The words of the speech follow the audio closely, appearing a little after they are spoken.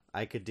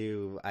I could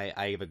do.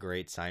 I have a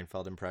great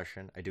Seinfeld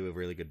impression. I do a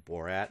really good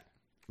Borat.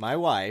 My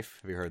wife.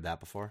 Have you heard that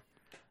before?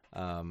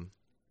 Very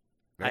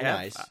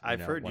nice.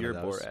 I've heard your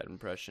Borat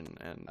impression,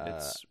 and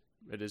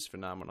it is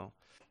phenomenal.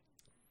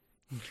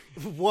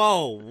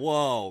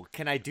 Whoa!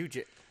 Can I do?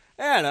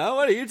 Anna,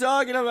 what are you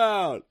talking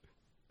about?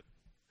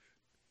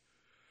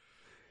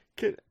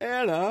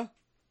 Anna,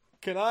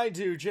 can I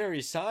do Jerry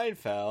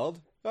Seinfeld?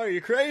 Are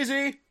you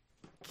crazy?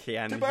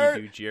 Can you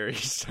do Jerry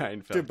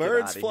Seinfeld? Do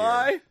birds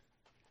fly?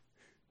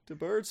 Do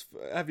birds?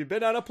 Have you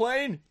been on a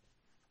plane?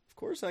 Of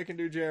course I can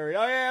do Jerry.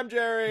 I am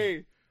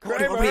Jerry.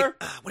 Kramer.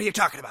 What are you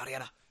talking about,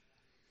 Anna?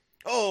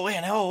 Oh,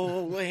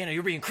 Anna,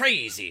 you're being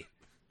crazy.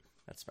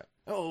 That's my.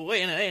 Oh,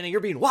 Anna,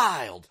 you're being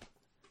wild.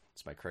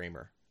 That's my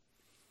Kramer.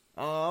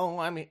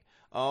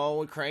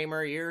 Oh,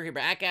 Kramer, you're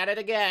back at it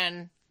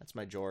again. That's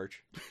my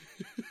George.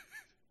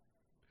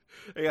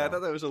 Yeah, I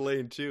thought that was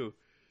Elaine too.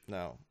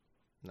 No.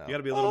 You got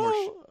to be a little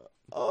more.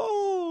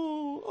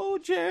 Oh,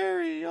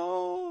 Jerry.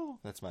 Oh,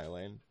 that's my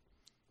Elaine.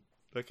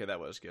 Okay, that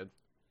was good.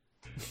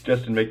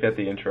 Justin, make that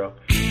the intro.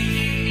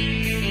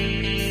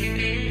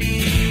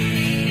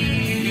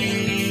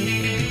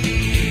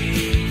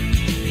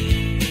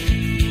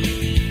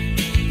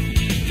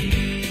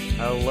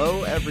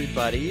 Hello,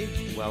 everybody.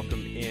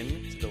 Welcome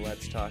in to the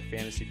Let's Talk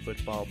Fantasy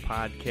Football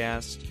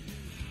podcast.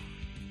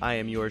 I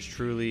am yours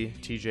truly,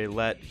 TJ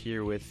Lett,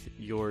 here with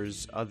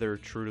yours other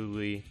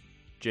truly,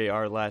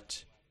 JR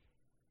Lett.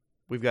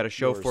 We've got a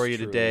show for you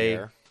today.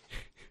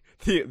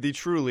 the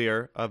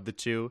trulier of the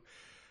two.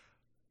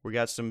 We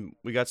got some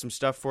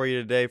stuff for you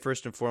today.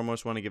 First and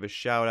foremost, want to give a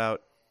shout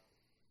out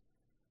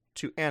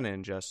to Anna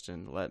and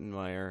Justin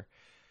Lettenmeyer.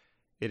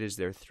 It is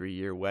their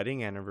 3-year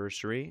wedding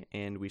anniversary,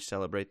 and we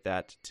celebrate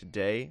that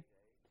today.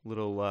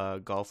 Little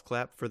golf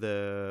clap for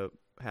the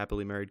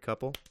happily married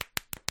couple.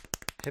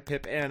 Hip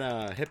hip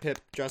Anna, hip hip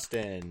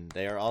Justin.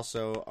 They are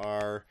also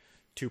our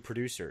two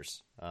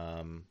producers.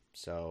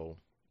 So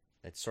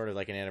it's sort of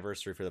like an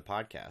anniversary for the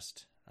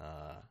podcast,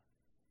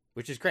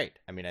 which is great.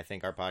 I mean, I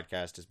think our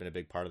podcast has been a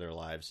big part of their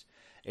lives.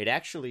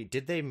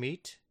 Did they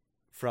meet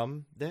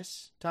from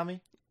this,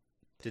 Tommy?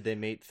 Did they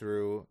meet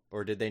through,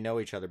 or did they know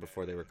each other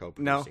before they were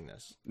co-producing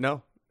this?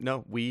 No.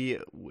 We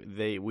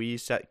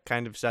set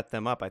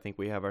them up. I think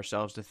we have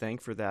ourselves to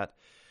thank for that.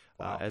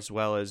 Wow. As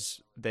well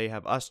as they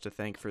have us to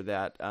thank for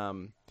that.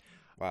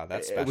 Wow,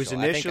 that's special. It was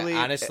initially,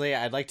 honestly,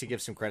 I'd like to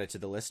give some credit to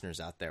the listeners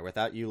out there.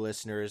 Without you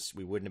listeners,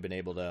 we wouldn't have been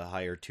able to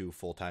hire 2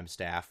 full-time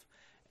staff,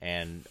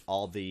 and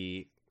all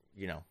the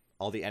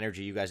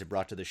energy you guys have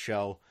brought to the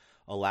show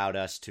allowed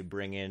us to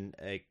bring in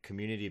a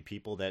community of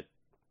people that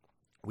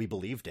we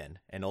believed in,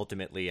 and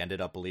ultimately ended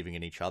up believing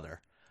in each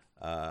other.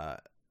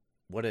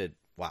 What a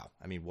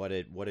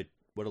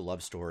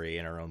love story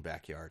in our own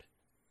backyard.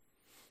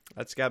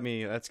 That's got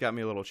me a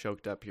little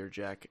choked up here,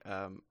 Jack.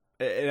 And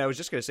I was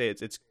just gonna say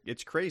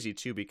it's crazy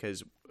too,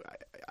 because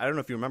I don't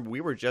know if you remember,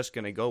 we were just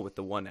gonna go with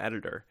the one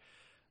editor,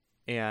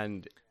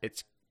 and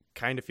it's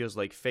kind of feels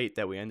like fate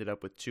that we ended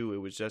up with 2. It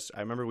was just, I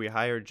remember we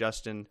hired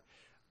Justin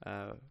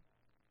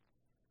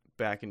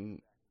back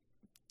in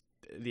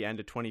the end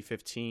of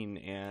 2015,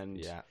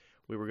 and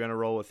we were gonna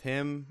roll with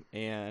him,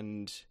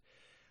 and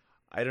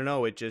I don't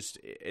know,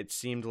 it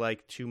seemed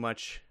like too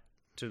much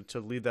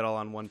to leave that all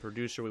on one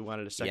producer. We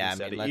wanted a second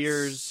set of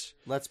ears.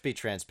 Let's be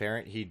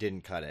transparent. He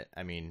didn't cut it.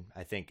 I mean,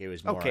 I think it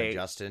was more on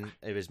Justin.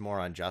 It was more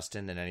on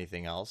Justin than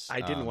anything else. I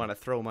didn't want to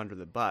throw him under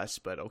the bus,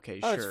 but okay,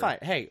 sure. Oh, it's fine.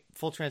 Hey,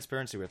 full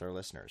transparency with our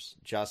listeners.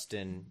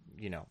 Justin,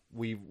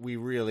 we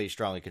really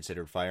strongly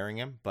considered firing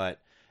him, but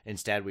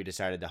instead we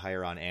decided to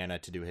hire on Anna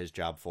to do his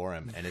job for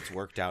him, and it's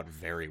worked out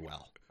very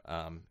well.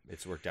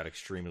 It's worked out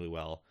extremely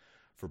well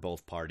for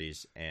both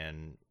parties,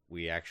 and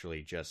we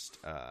actually just,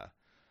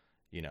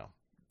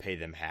 pay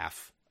them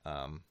half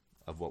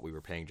of what we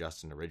were paying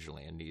Justin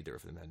originally, and neither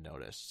of them had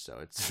noticed. So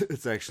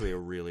it's actually a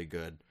really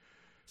good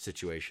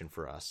situation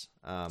for us.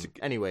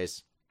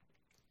 Anyways,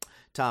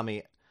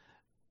 Tommy,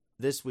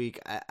 this week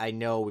I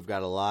know we've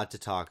got a lot to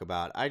talk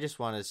about. I just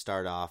want to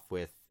start off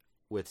with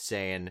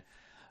saying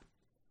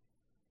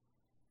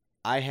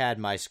I had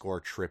my score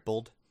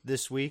tripled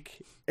this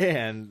week,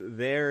 and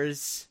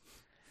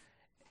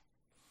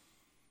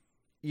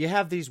you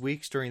have these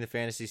weeks during the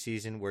fantasy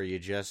season where you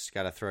just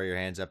got to throw your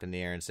hands up in the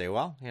air and say,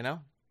 well,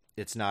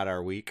 it's not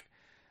our week.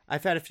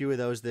 I've had a few of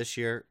those this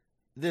year.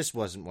 This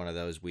wasn't one of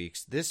those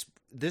weeks. This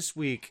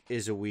week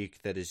is a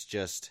week that is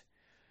just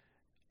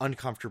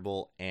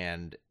uncomfortable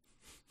and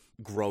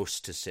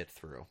gross to sit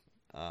through.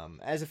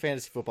 As a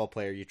fantasy football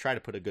player, you try to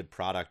put a good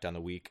product on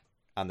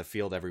the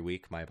field every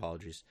week. My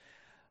apologies.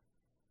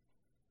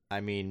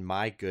 I mean,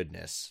 my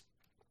goodness.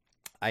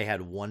 I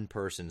had one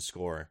person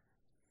score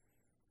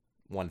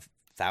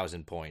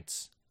 1,000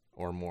 points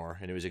or more,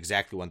 and it was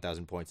exactly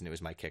 1,000 points, and it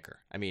was my kicker.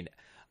 I mean,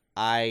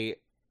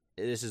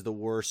 this is the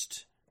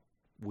worst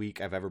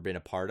week I've ever been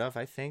a part of,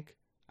 I think.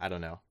 I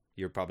don't know.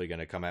 You're probably going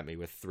to come at me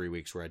with 3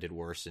 weeks where I did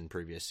worse in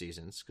previous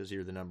seasons because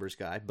you're the numbers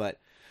guy. But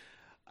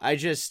I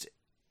just,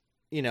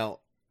 I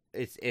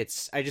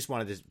just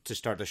wanted to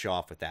start the show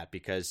off with that,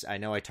 because I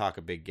know I talk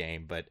a big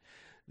game, but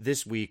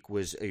this week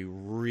was a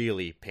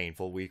really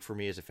painful week for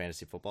me as a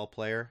fantasy football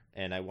player,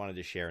 and I wanted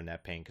to share in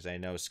that pain because I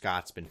know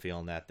Scott's been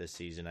feeling that this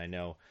season. I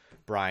know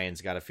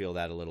Brian's got to feel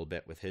that a little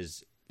bit with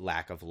his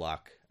lack of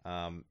luck.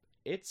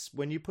 It's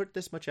when you put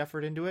this much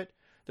effort into it,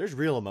 there's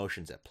real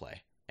emotions at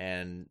play,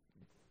 and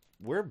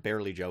we're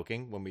barely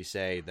joking when we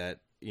say that,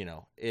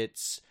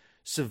 it's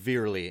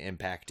severely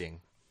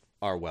impacting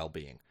our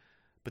well-being.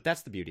 But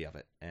that's the beauty of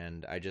it,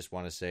 and I just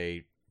want to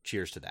say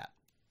cheers to that.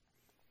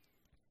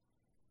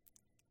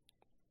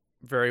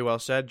 Very well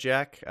said,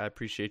 Jack. I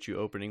appreciate you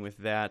opening with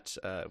that.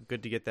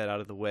 Good to get that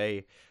out of the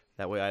way.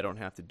 That way I don't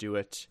have to do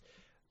it.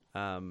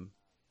 Not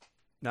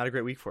a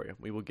great week for you.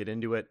 We will get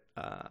into it.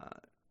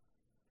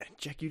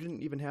 Jack, you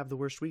didn't even have the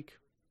worst week.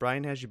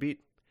 Brian has you beat.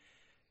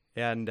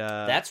 And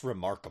that's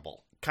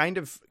remarkable. Kind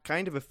of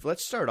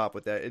let's start off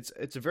with that.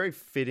 It's a very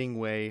fitting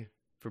way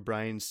for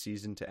Brian's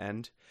season to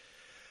end.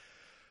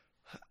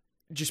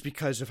 Just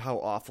because of how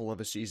awful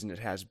of a season it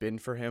has been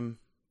for him.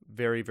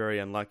 Very, very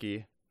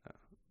unlucky,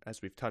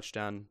 as we've touched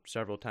on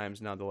several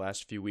times now the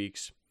last few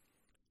weeks.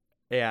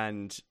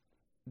 And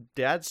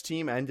Dad's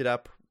team ended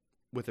up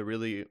with a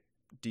really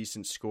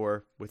decent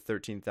score with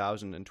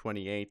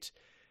 13,028.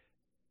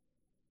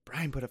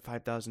 Brian put up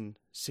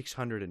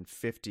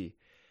 5,650.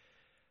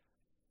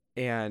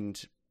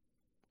 And,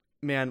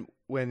 man,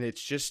 when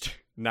it's just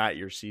not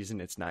your season,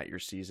 it's not your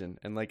season.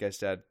 And like I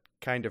said,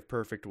 kind of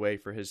perfect way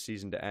for his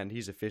season to end.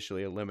 He's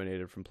officially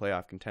eliminated from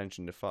playoff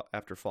contention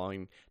after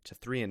falling to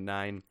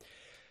 3-9.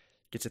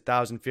 Gets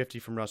 1,050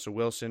 from Russell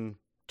Wilson,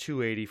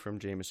 280 from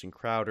Jamison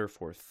Crowder,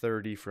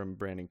 430 from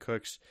Brandon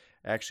Cooks.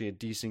 Actually, a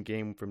decent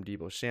game from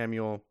Deebo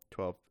Samuel,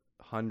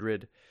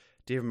 1,200.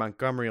 David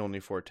Montgomery only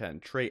 410.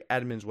 Trey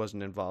Edmonds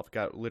wasn't involved.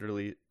 Got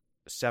literally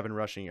 7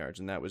 rushing yards,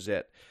 and that was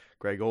it.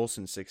 Greg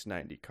Olsen,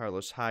 690.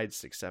 Carlos Hyde,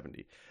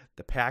 670.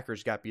 The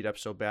Packers got beat up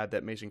so bad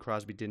that Mason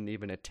Crosby didn't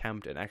even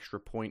attempt an extra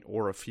point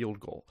or a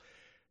field goal.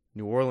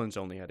 New Orleans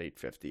only had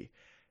 850.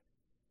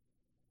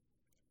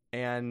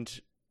 And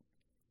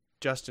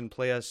Justin,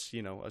 play us,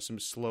 some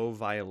slow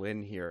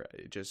violin here.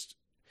 Just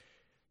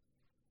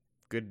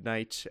good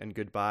night and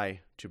goodbye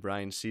to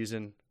Brian's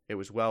season. It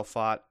was well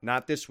fought.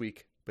 Not this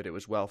week, but it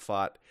was well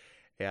fought.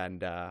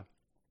 And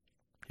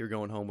you're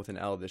going home with an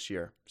L this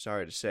year.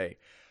 Sorry to say.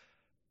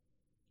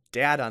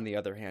 Dad, on the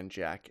other hand,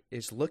 Jack,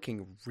 is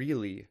looking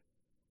really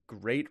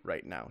great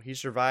right now. He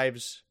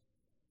survives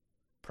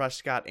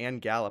Prescott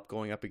and Gallup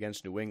going up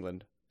against New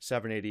England,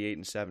 788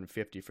 and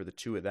 750 for the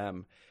two of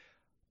them.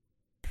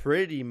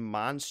 Pretty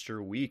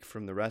monster week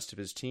from the rest of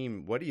his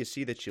team. What do you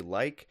see that you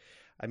like?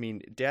 I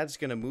mean, Dad's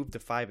going to move to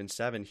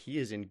 5-7. He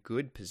is in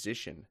good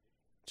position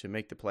to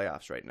make the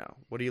playoffs right now.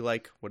 What do you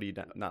like? What do you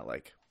not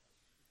like?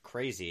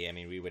 Crazy. I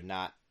mean, we would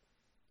not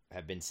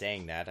have been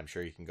saying that. I'm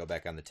sure you can go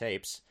back on the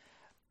tapes.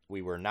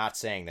 We were not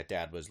saying that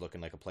Dad was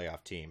looking like a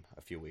playoff team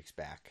a few weeks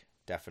back.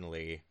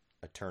 Definitely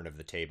a turn of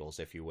the tables,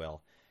 if you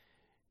will.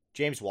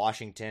 James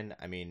Washington,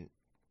 I mean,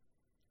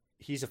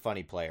 he's a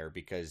funny player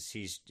because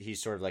he's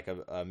sort of like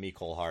a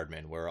Mecole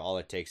Hardman, where all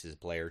it takes is a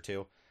play or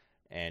two,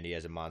 and he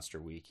has a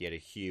monster week. He had a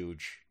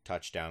huge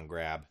touchdown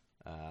grab.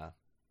 I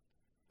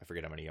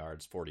forget how many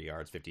yards, 40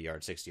 yards, 50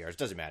 yards, 60 yards.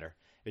 Doesn't matter.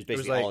 It was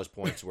basically all his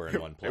points were in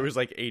one play. It was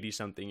like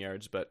 80-something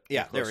yards, but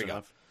yeah, close there we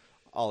enough. go.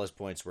 All his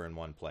points were in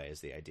one play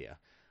is the idea.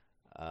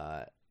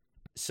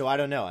 So I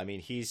don't know. I mean,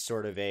 he's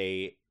sort of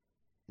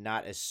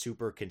not a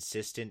super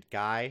consistent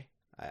guy.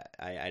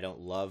 I don't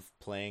love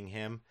playing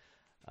him.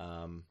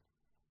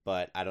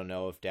 But I don't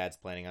know if Dad's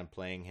planning on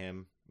playing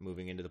him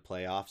moving into the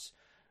playoffs.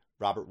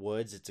 Robert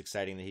Woods, it's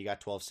exciting that he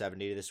got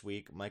 1270 this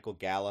week. Michael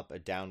Gallup, a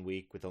down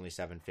week with only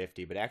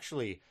 750, but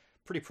actually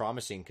pretty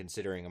promising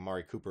considering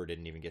Amari Cooper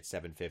didn't even get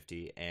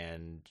 750,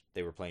 and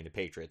they were playing the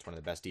Patriots, one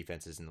of the best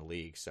defenses in the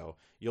league. So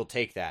you'll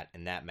take that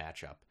in that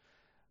matchup.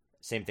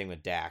 Same thing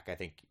with Dak. I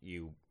think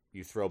you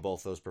throw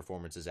both those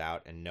performances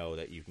out and know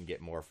that you can get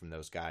more from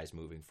those guys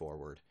moving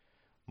forward.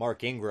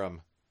 Mark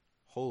Ingram,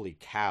 holy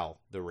cow,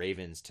 the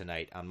Ravens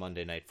tonight on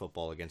Monday Night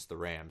Football against the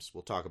Rams.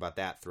 We'll talk about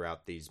that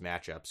throughout these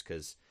matchups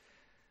because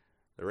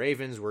the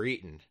Ravens were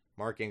eaten.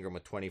 Mark Ingram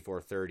with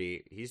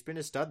 2430. He's been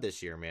a stud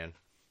this year, man.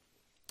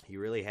 He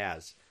really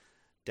has.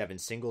 Devin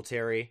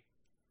Singletary,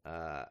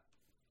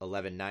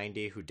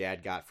 1190, who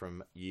Dad got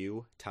from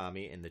you,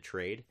 Tommy, in the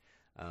trade.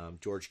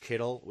 George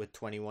Kittle with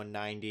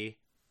 2190,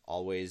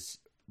 always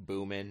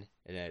booming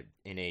in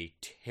a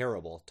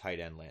terrible tight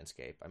end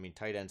landscape. I mean,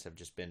 tight ends have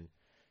just been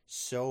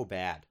so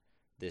bad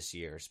this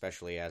year,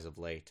 especially as of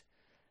late.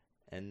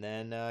 And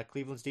then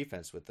Cleveland's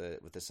defense with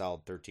a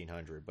solid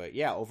 1,300. But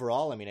yeah,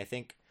 overall, I mean, I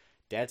think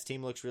Dad's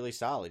team looks really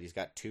solid. He's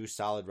got 2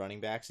 solid running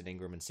backs in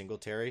Ingram and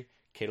Singletary.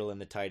 Kittle in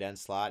the tight end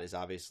slot is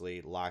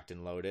obviously locked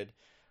and loaded.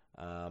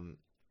 And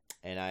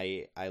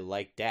I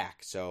like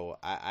Dak. So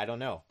I don't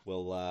know.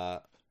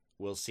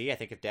 We'll see. I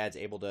think if Dad's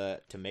able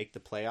to make the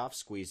playoffs,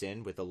 squeeze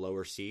in with a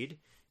lower seed,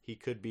 he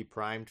could be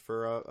primed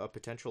for a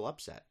potential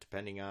upset,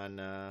 depending on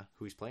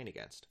who he's playing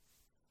against.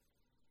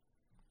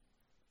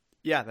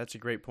 Yeah, that's a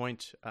great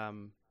point.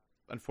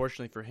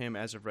 Unfortunately for him,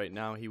 as of right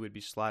now, he would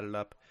be slotted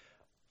up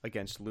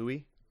against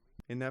Louis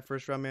in that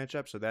first round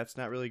matchup, so that's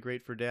not really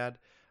great for Dad.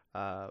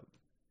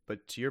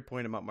 But to your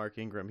point about Mark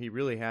Ingram, he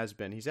really has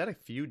been. He's had a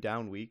few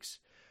down weeks,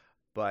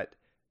 but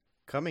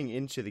coming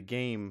into the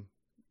game,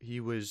 he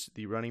was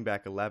the running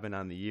back 11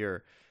 on the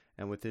year,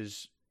 and with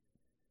his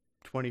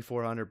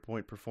 2,400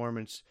 point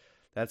performance,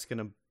 that's going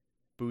to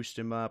boost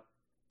him up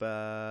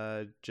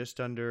just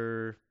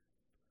under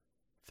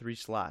 3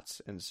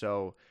 slots. And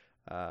so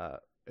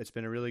it's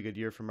been a really good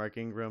year for Mark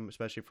Ingram,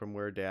 especially from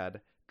where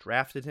Dad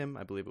drafted him.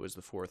 I believe it was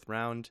the 5th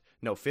round.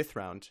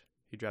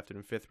 He drafted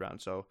him 5th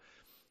round. So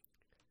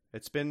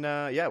it's been,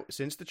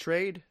 since the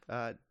trade,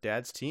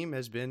 Dad's team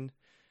it's been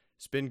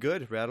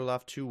good. Rattled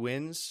off 2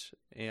 wins,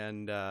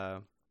 and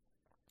 3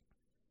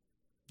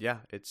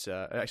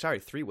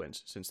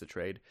 wins since the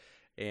trade,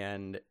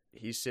 and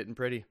he's sitting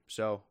pretty.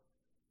 So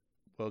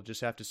we'll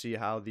just have to see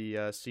how the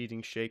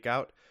seedings shake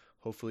out.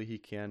 Hopefully he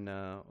can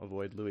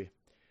avoid Louis.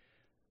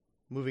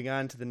 Moving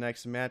on to the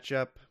next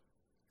matchup,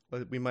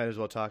 we might as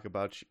well talk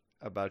about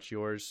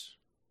yours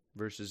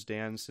versus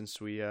Dan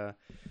since you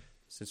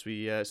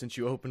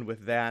opened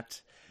with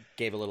that.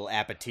 Gave a little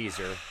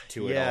appetizer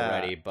to it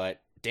already,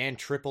 but Dan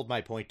tripled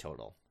my point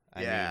total.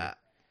 I mean,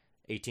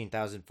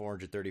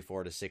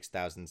 18,434 to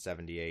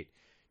 6,078.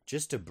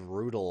 Just a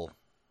brutal.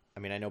 I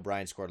mean, I know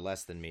Brian scored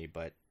less than me,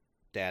 but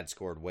Dad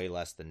scored way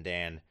less than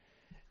Dan.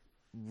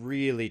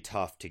 Really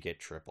tough to get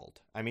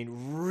tripled. I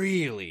mean,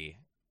 really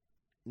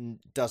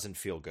doesn't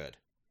feel good.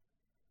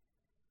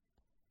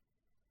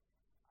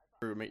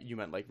 You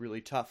meant like really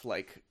tough,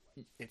 like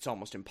it's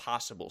almost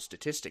impossible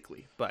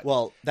statistically. But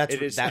that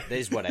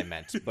is what I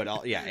meant. But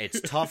it's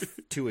tough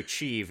to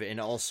achieve and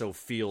also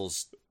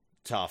feels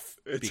tough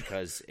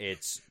because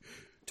it's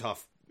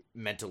tough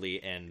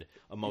mentally and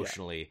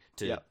emotionally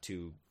to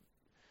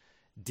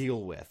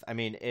deal with. I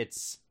mean,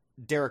 it's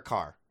Derek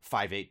Carr,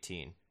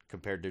 518,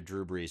 compared to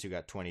Drew Brees, who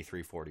got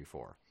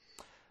 2344.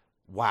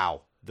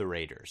 Wow, the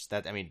Raiders.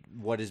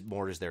 What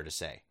more is there to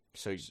say?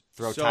 So you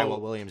throw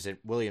Tyrell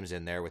Williams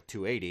in there with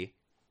 280.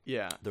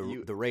 Yeah.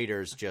 The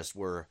Raiders just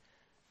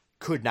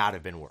could not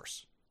have been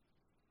worse.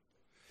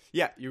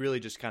 Yeah, you really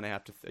just kind of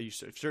have to.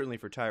 Certainly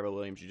for Tyrell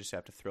Williams, you just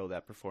have to throw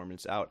that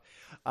performance out.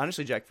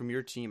 Honestly, Jack, from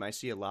your team, I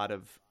see a lot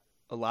of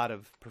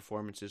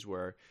performances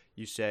where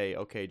you say,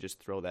 okay, just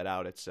throw that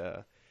out.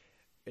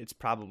 It's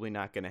probably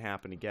not going to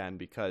happen again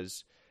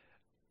because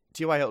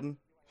T.Y. Hilton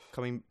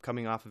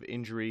coming off of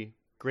injury,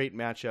 great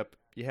matchup.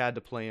 You had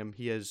to play him.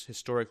 He has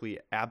historically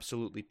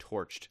absolutely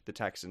torched the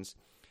Texans.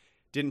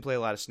 Didn't play a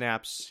lot of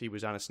snaps. He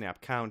was on a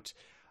snap count.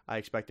 I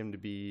expect him to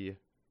be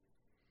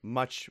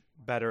much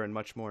better and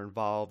much more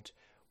involved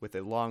with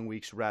a long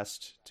week's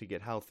rest to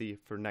get healthy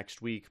for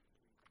next week.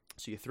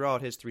 So you throw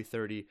out his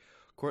 330.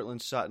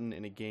 Cortland Sutton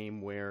in a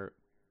game where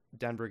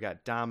Denver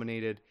got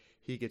dominated.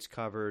 He gets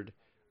covered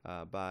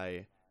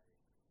by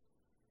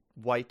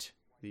White,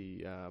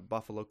 the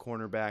Buffalo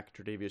cornerback,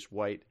 Tre'Davious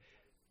White.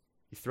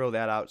 You throw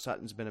that out.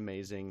 Sutton's been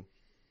amazing.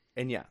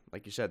 And yeah,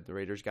 like you said, the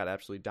Raiders got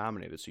absolutely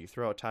dominated. So you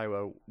throw out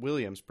Tyrell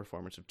Williams'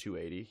 performance of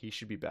 280. He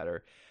should be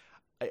better.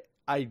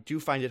 I do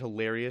find it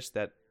hilarious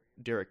that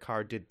Derek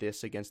Carr did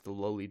this against the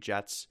lowly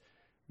Jets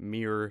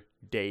mere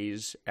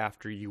days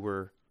after you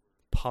were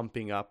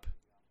pumping up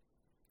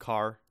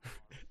Carr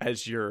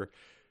as your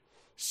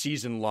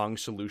season-long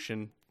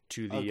solution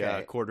to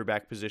the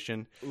quarterback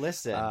position.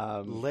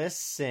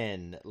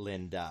 Listen,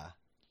 Linda.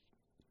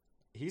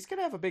 He's going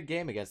to have a big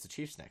game against the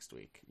Chiefs next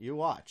week. You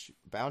watch.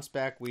 Bounce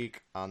back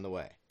week on the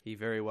way. He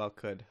very well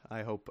could.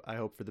 I hope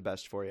for the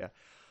best for you.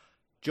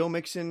 Joe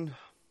Mixon,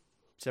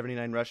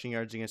 79 rushing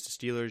yards against the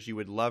Steelers. You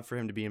would love for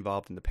him to be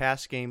involved in the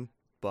pass game,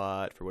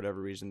 but for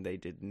whatever reason, they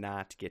did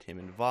not get him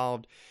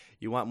involved.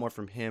 You want more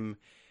from him.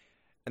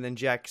 And then,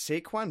 Jack,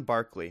 Saquon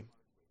Barkley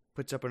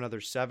puts up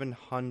another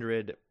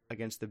 700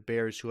 against the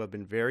Bears, who have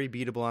been very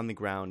beatable on the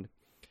ground.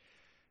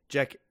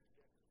 Jack,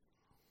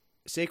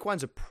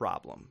 Saquon's a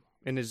problem.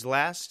 In his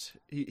last,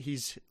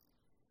 he's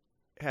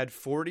had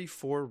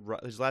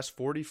his last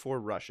 44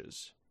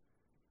 rushes.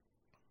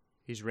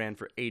 He's ran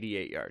for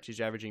 88 yards. He's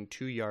averaging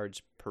 2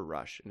 yards per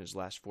rush in his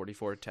last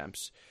 44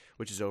 attempts,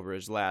 which is over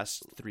his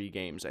last 3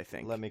 games, I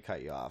think. Let me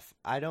cut you off.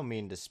 I don't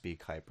mean to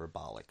speak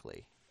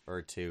hyperbolically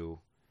or to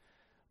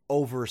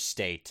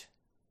overstate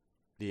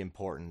the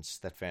importance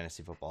that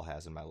fantasy football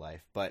has in my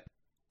life, but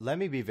let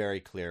me be very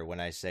clear when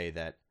I say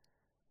that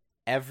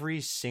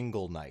every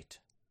single night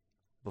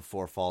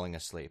before falling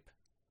asleep,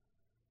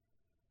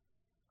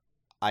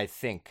 I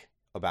think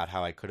about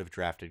how I could have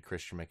drafted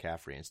Christian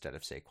McCaffrey instead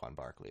of Saquon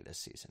Barkley this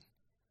season.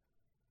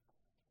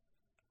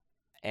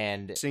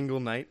 And single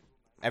night?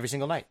 Every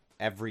single night.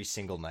 Every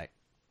single night.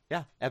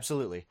 Yeah,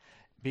 absolutely.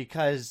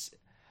 Because,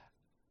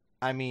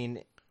 I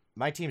mean,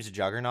 my team's a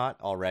juggernaut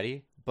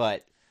already,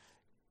 but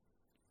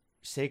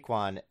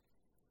Saquon, if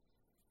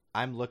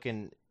I'm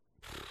looking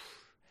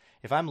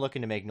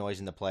to make noise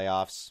in the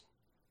playoffs,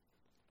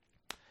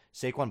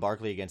 Saquon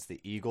Barkley against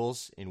the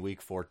Eagles in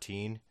Week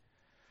 14.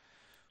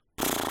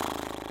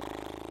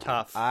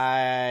 Tough.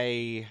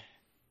 I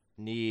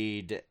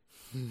need...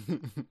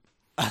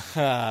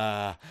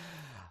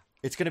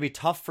 it's going to be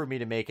tough for me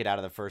to make it out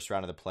of the first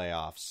round of the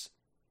playoffs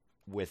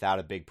without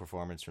a big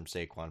performance from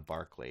Saquon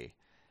Barkley.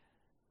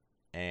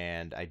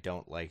 And I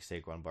don't like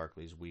Saquon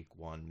Barkley's week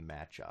 1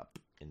 matchup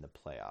in the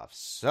playoffs.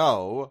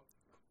 So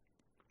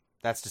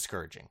that's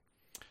discouraging.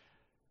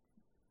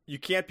 You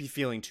can't be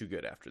feeling too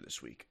good after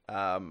this week.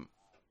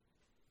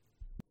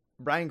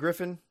 Brian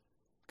Griffin,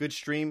 good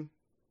stream.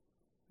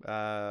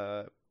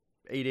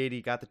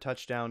 880, got the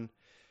touchdown.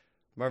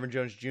 Marvin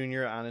Jones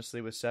Jr.,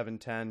 honestly, with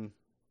 710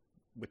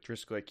 with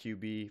Driscoll at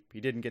QB. He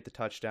didn't get the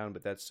touchdown,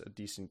 but that's a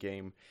decent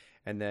game.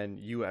 And then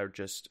you are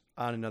just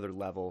on another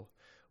level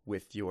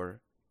with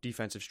your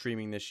defensive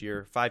streaming this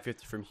year.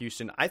 550 from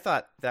Houston. I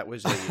thought that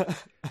was a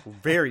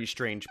very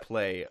strange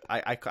play.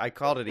 I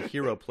called it a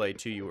hero play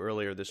to you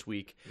earlier this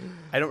week.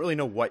 I don't really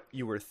know what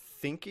you were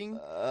thinking.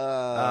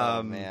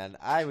 Man,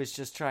 I was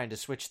just trying to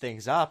switch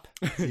things up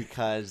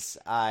because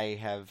I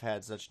have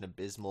had such an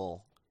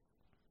abysmal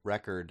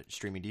record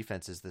streaming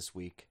defenses this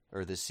week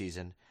or this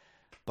season,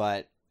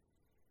 but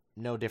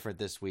no different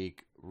this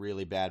week.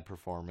 Really bad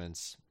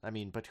performance. I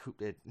mean, but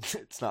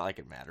it's not like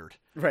it mattered.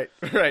 Right.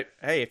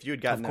 Hey, if you had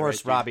gotten of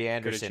course, that right, Robbie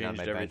Anderson on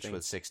my bench everything.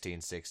 with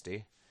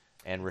 1660,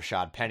 and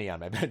Rashad Penny on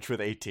my bench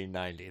with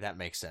 1890. That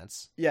makes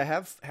sense. Yeah,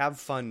 have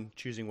fun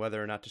choosing whether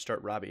or not to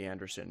start Robbie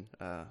Anderson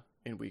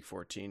in Week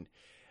 14,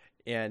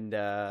 and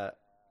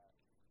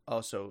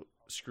also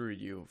screw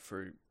you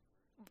for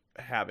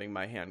having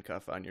my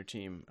handcuff on your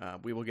team.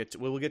 We will get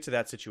to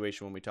that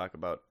situation when we talk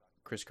about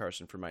Chris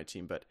Carson for my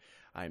team, but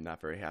I'm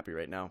not very happy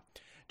right now.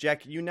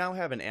 Jack, you now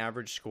have an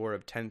average score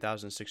of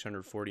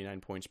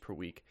 10,649 points per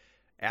week.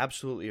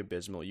 Absolutely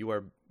abysmal. You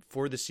are,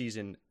 for the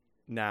season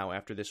now,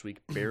 after this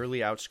week, barely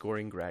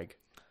outscoring Greg.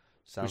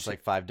 Sounds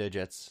like 5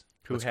 digits.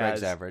 What's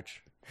Greg's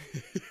average?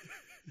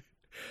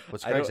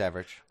 What's Greg's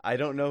average? I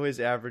don't know his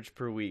average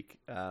per week,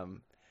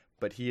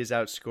 but he is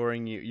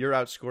outscoring you. You're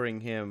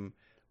outscoring him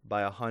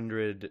by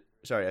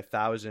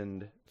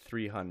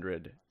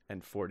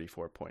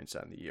 1,344 points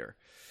on the year.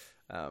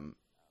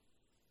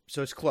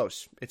 So it's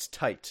close. It's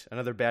tight.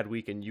 Another bad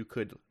week, and you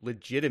could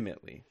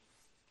legitimately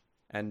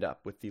end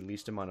up with the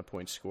least amount of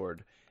points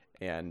scored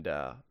and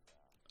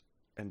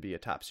be a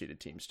top-seeded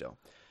team still.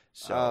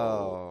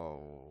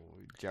 So,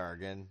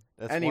 jargon.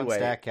 That's anyway, one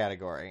stat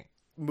category.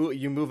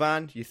 You move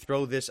on. You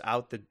throw this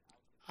out the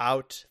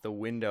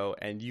window,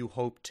 and you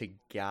hope to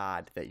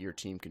God that your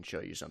team can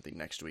show you something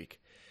next week,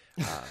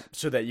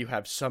 so that you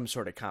have some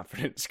sort of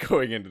confidence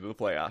going into the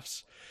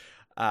playoffs.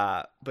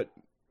 But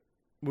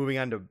moving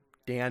on to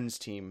Dan's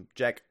team,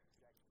 Jack,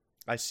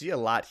 I see a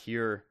lot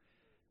here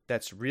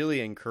that's really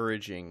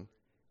encouraging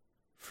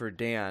for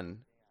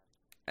Dan,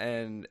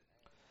 and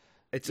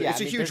it's a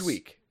huge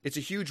week. It's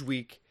a huge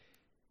week,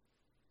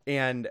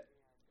 and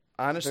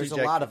honestly, there's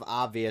Jack, a lot of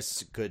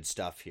obvious good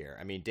stuff here.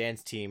 I mean,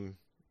 Dan's team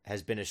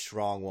has been a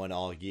strong one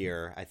all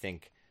year. I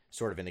think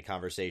sort of in the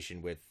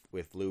conversation with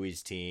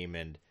Louis' team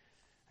and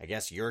I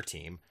guess your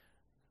team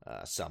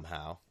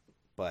somehow,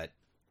 but.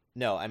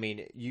 No, I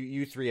mean,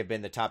 you three have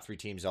been the top 3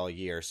 teams all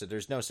year, so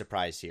there's no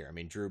surprise here. I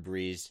mean, Drew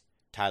Brees,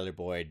 Tyler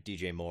Boyd,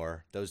 DJ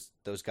Moore, those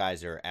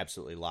guys are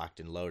absolutely locked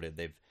and loaded.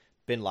 They've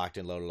been locked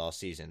and loaded all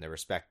season. Their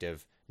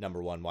respective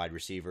number 1 wide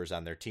receivers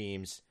on their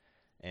teams,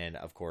 and,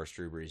 of course,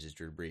 Drew Brees is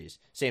Drew Brees.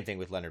 Same thing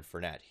with Leonard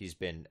Fournette. He's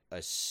been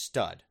a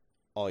stud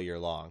all year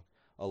long,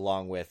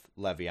 along with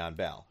Le'Veon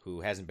Bell, who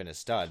hasn't been a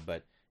stud,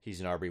 but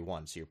he's an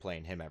RB1, so you're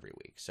playing him every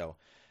week. So,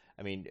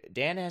 I mean,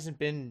 Dan hasn't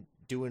been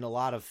doing a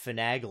lot of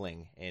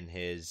finagling in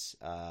his,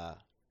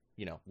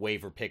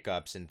 waiver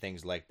pickups and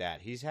things like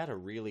that. He's had a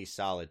really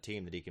solid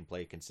team that he can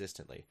play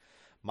consistently.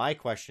 My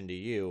question to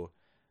you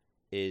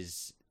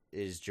is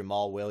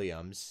Jamal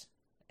Williams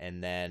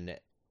and then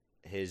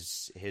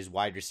his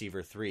wide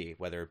receiver 3,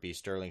 whether it be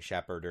Sterling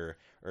Shepard or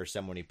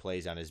someone he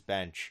plays on his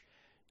bench.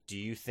 Do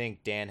you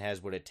think Dan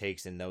has what it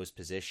takes in those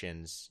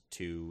positions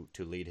to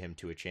lead him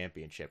to a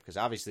championship? Because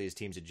obviously his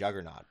team's a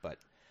juggernaut, but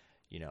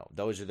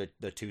those are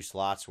the 2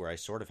 slots where I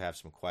sort of have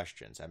some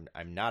questions.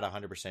 I'm not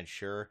 100%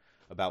 sure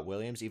about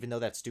Williams, even though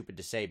that's stupid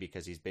to say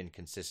because he's been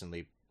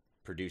consistently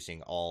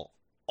producing all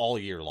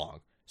year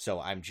long. So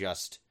I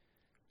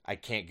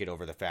can't get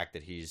over the fact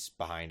that he's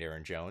behind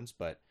Aaron Jones,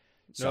 but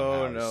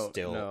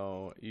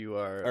No, you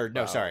are. Or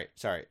no, wow.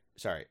 Sorry.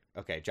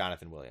 Okay,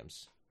 Jonathan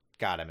Williams.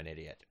 God, I'm an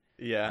idiot.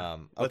 Yeah.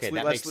 Okay,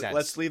 that makes sense.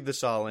 Let's leave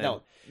this all in.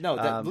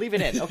 No, leave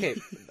it in. Okay.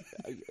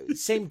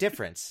 Same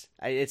difference.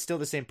 It's still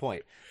the same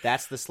point.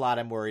 That's the slot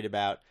I'm worried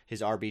about,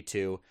 his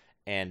RB2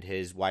 and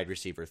his wide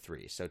receiver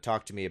 3. So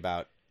talk to me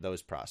about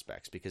those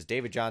prospects because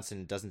David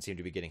Johnson doesn't seem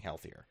to be getting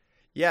healthier.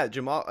 Yeah,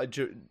 Jamal.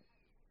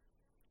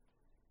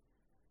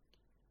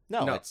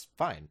 No, it's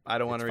fine. I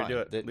don't want to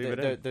redo it. Leave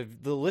it in.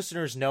 The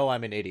listeners know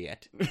I'm an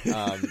idiot.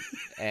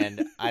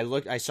 And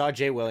I saw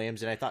Jay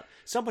Williams, and I thought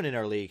someone in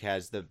our league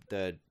has the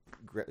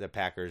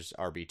Packers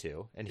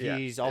RB2, and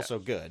he's also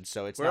good.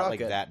 So it's not like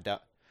good.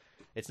 That.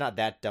 It's not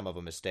that dumb of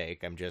a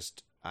mistake.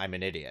 I'm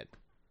an idiot.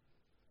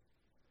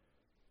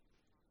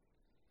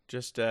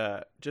 Just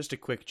a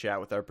quick chat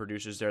with our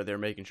producers there. They're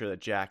making sure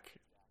that Jack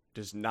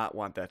does not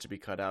want that to be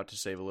cut out to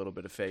save a little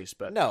bit of face,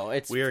 but no,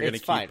 we are going to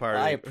keep part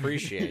of it. I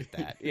appreciate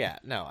that. Yeah,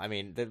 no, I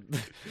mean,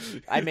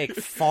 I make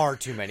far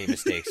too many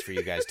mistakes for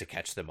you guys to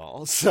catch them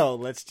all, so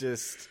let's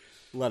just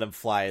let them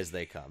fly as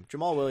they come.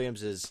 Jamal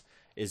Williams is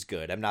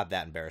good. I'm not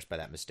that embarrassed by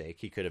that mistake.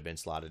 He could have been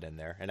slotted in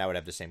there, and I would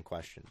have the same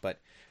question. But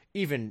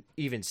even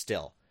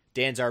still,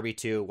 Dan's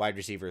RB2, wide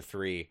receiver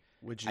 3,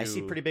 I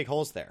see pretty big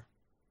holes there.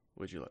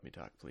 Would you let me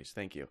talk, please?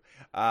 Thank you.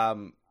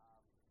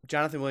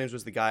 Jonathan Williams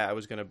was the guy I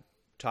was going to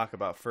talk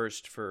about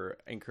first for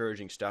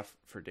encouraging stuff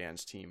for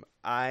Dan's team.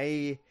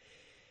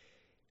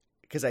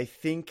 Because I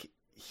think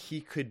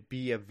he could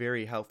be a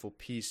very helpful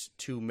piece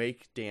to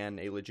make Dan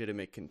a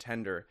legitimate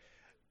contender.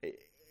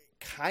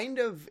 Kind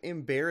of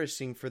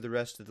embarrassing for the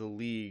rest of the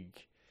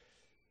league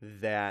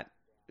that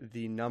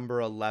the number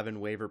 11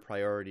 waiver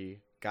priority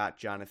got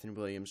Jonathan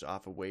Williams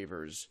off of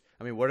waivers.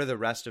 I mean, what are the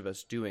rest of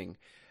us doing?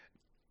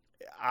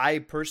 I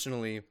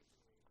personally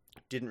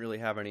didn't really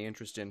have any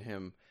interest in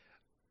him,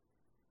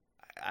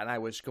 and I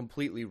was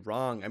completely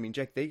wrong. I mean,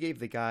 Jack, they gave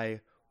the guy,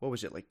 what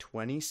was it, like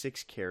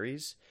 26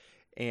 carries,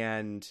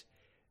 and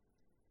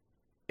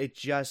it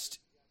just,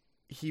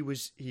 he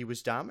was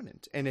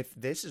dominant. And if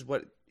this is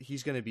what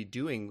he's going to be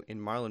doing in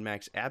Marlon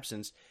Mack's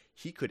absence,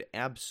 he could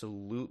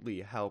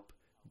absolutely help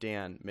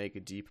Dan make a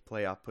deep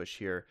playoff push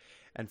here.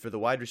 And for the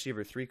wide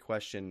receiver 3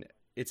 question,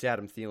 it's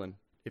Adam Thielen.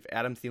 If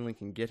Adam Thielen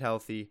can get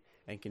healthy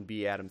and can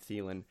be Adam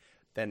Thielen,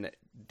 then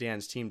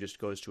Dan's team just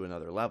goes to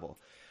another level.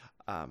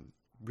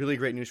 Really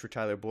great news for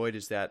Tyler Boyd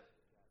is that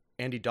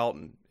Andy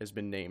Dalton has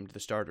been named the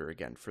starter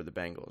again for the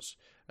Bengals.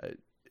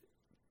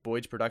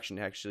 Boyd's production,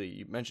 actually,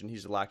 you mentioned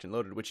he's locked and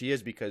loaded, which he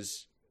is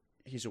because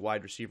he's a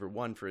wide receiver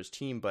 1 for his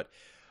team, but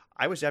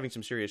I was having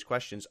some serious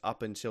questions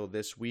up until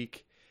this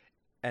week,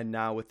 and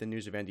now with the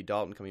news of Andy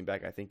Dalton coming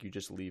back, I think you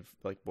just leave,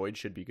 like, Boyd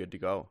should be good to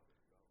go.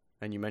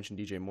 And you mentioned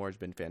DJ Moore has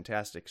been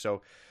fantastic.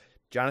 So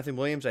Jonathan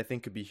Williams, I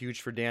think, could be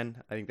huge for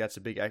Dan. I think that's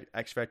a big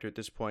X factor at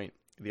this point.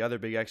 The other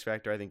big X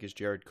factor, I think, is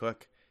Jared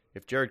Cook.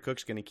 If Jared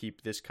Cook's going to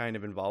keep this kind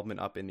of involvement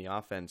up in the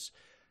offense,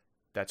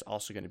 that's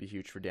also going to be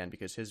huge for Dan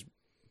because his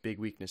big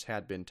weakness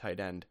had been tight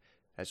end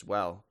as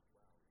well.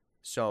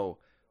 So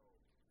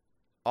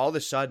all of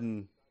a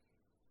sudden,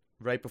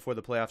 right before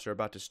the playoffs are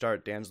about to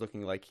start, Dan's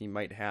looking like he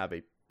might have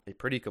a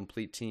pretty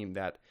complete team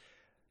that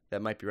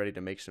might be ready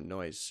to make some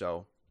noise.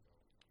 So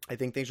I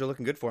think things are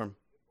looking good for him.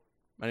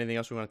 Anything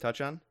else we want to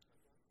touch on?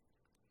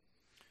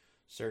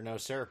 Sir, no,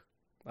 sir.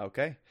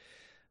 Okay.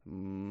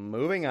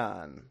 Moving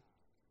on.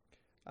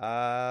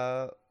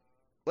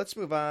 Let's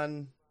move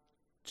on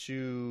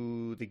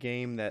to the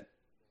game that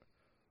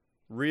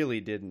really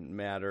didn't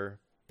matter,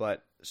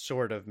 but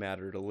sort of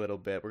mattered a little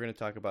bit. We're going to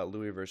talk about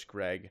Louis versus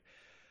Greg.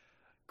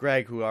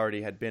 Greg, who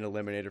already had been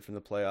eliminated from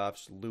the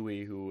playoffs.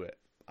 Louis, who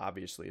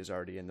obviously is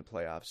already in the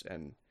playoffs.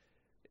 And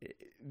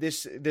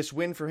this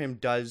win for him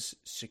does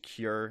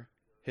secure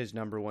his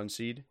number 1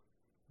 seed,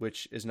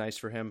 which is nice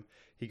for him.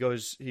 He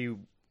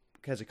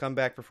has a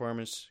comeback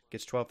performance,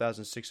 gets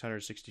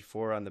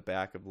 12,664 on the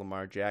back of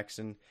Lamar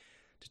Jackson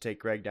to take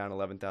Greg down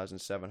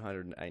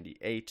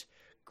 11,798.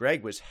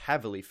 Greg was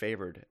heavily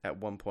favored at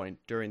one point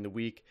during the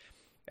week.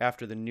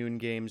 After the noon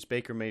games,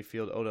 Baker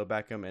Mayfield, Odell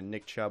Beckham, and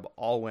Nick Chubb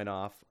all went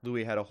off.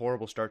 Louis had a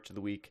horrible start to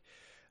the week.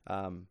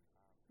 Then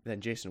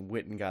Jason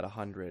Witten got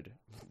 100.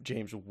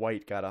 James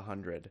White got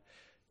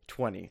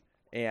 120.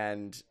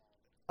 And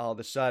all of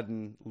a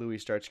sudden, Louis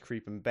starts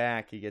creeping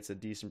back. He gets a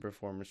decent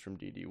performance from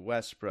D.D.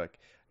 Westbrook.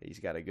 He's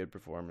got a good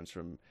performance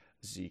from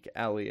Zeke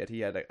Elliott. He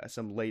had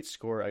a late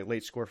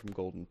score from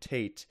Golden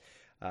Tate.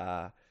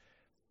 And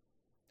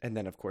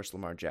then, of course,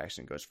 Lamar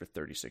Jackson goes for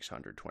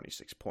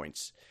 3,626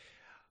 points.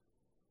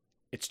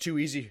 It's too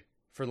easy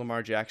for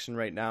Lamar Jackson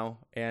right now,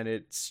 and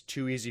it's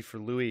too easy for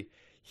Louis.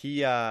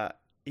 He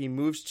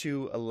moves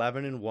to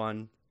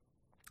 11-1.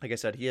 Like I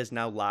said, he has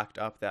now locked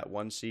up that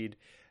 1 seed.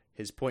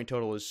 His point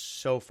total is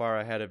so far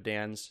ahead of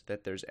Dan's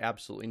that there's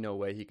absolutely no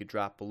way he could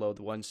drop below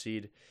the 1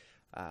 seed.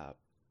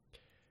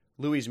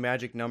 Louis'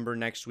 magic number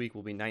next week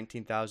will be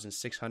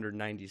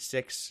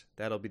 19,696.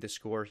 That'll be the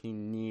score he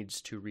needs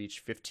to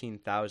reach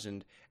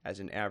 15,000 as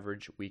an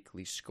average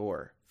weekly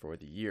score for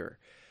the year.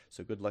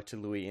 So good luck to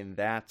Louis in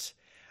that.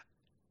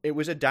 It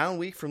was a down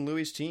week from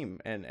Louis' team,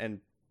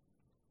 and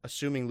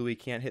assuming Louis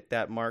can't hit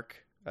that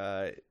mark,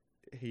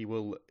 he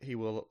will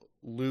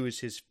lose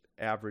his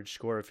average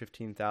score of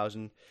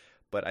 15,000,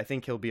 but I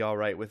think he'll be all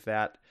right with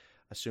that,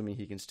 assuming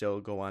he can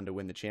still go on to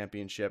win the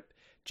championship.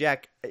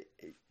 Jack,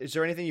 is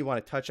there anything you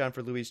want to touch on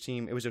for Louis'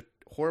 team? It was a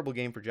horrible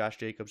game for Josh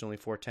Jacobs, only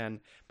 410,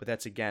 but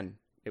that's, again,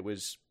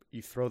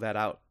 you throw that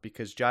out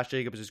because Josh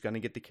Jacobs is going to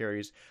get the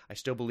carries. I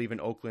still believe in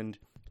Oakland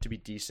to be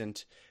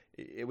decent.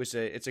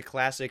 It's a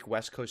classic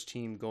West Coast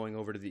team going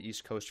over to the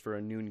East Coast for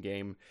a noon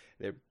game.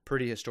 They're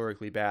pretty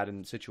historically bad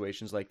in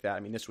situations like that.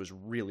 I mean, this was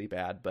really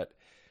bad, but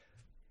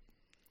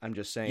I'm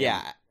just saying.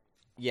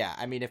 Yeah.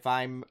 I mean, if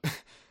I'm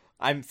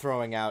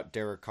throwing out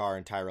Derek Carr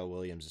and Tyrell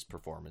Williams'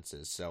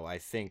 performances, so I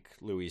think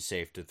Louis is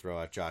safe to throw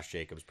out Josh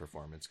Jacobs'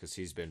 performance because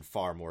he's been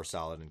far more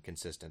solid and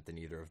consistent than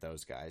either of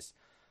those guys.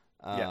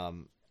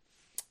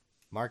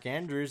 Mark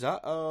Andrews,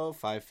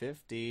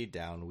 550,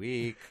 down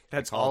week.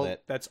 That's all.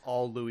 That's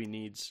all Louis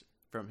needs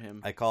from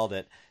him. I called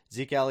it.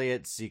 Zeke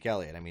Elliott.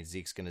 I mean,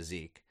 Zeke's gonna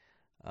Zeke.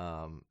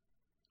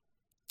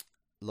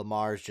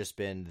 Lamar's just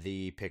been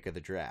the pick of the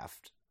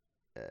draft.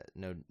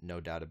 No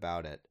doubt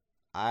about it.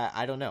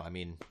 I don't know. I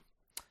mean,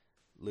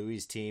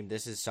 Louis' team,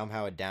 this is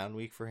somehow a down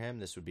week for him.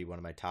 This would be one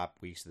of my top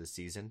weeks of the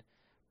season,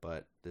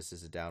 but this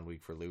is a down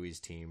week for Louis'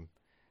 team.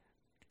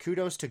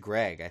 Kudos to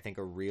Greg. I think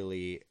a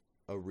really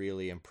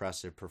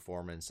impressive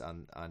performance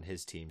on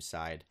his team's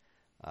side.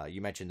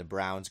 You mentioned the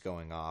Browns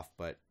going off,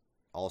 but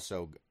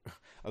also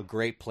a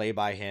great play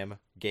by him,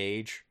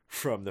 Gage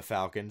from the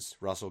Falcons,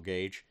 Russell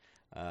Gage.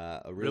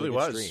 A really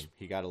good stream.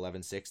 He got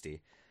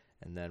 1160.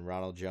 And then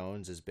Ronald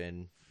Jones has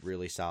been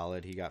really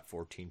solid. He got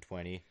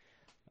 1420.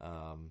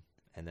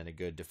 And then a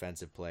good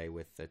defensive play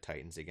with the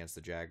Titans against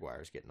the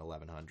Jaguars, getting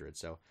 1100.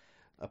 So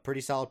a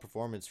pretty solid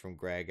performance from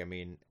Greg. I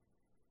mean,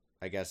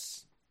 I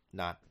guess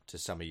not to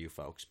some of you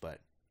folks, but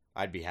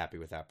I'd be happy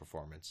with that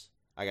performance.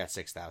 I got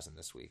 6,000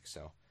 this week,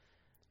 so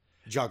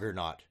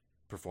juggernaut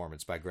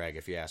performance by Greg,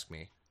 if you ask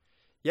me.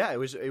 Yeah, it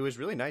was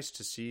really nice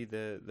to see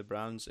the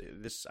Browns.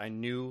 I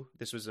knew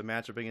this was a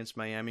matchup against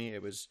Miami.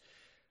 It was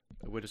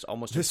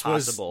almost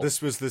impossible.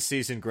 This was the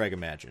season Greg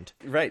imagined.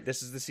 Right,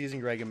 this is the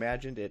season Greg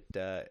imagined.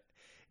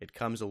 It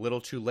comes a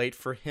little too late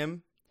for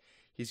him.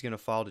 He's going to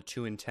fall to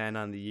 2-10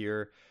 on the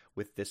year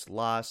with this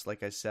loss.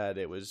 Like I said,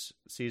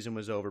 season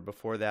was over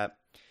before that.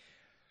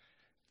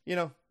 You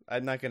know,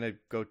 I'm not going to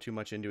go too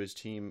much into his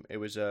team. It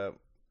was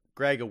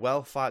Greg, a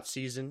well-fought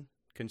season,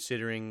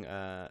 considering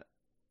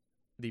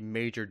the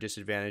major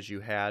disadvantage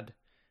you had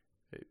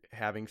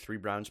having 3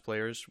 Browns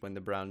players when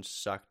the Browns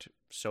sucked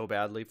so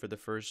badly for the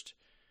first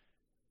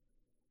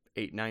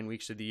 8-9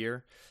 weeks of the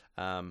year.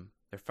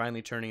 They're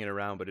finally turning it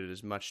around, but it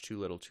is much too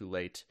little too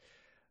late.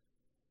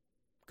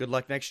 Good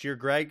luck next year,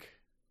 Greg.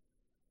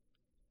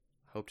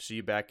 Hope to see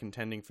you back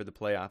contending for the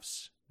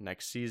playoffs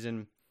next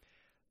season.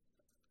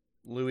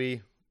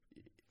 Louis,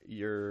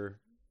 you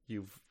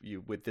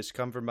with this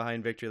come from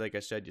behind victory, like I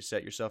said, you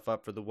set yourself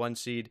up for the 1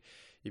 seed.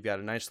 You've got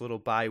a nice little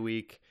bye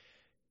week.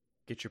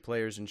 Get your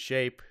players in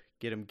shape.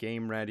 Get them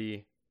game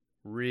ready.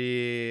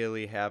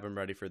 Really have them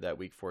ready for that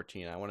week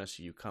 14. I want to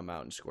see you come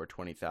out and score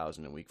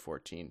 20,000 in week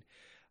 14.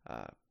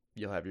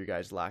 You'll have your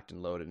guys locked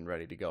and loaded and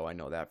ready to go. I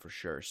know that for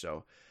sure.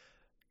 So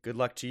good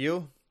luck to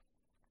you.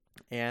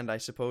 And I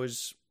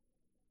suppose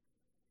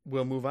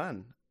we'll move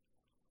on.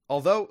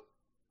 Although,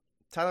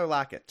 Tyler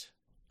Lockett,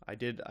 I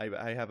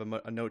have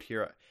a note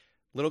here. A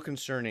little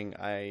concerning.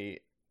 I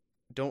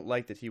don't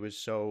like that he was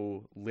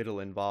so little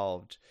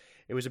involved.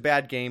 It was a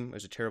bad game. It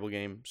was a terrible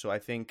game. So I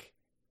think,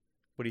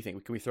 what do you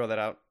think? Can we throw that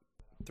out?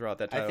 Throw out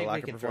that Tyler Lockett performance? I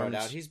think we can throw it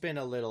out. He's been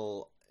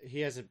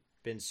he hasn't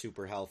been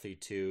super healthy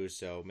too,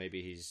 so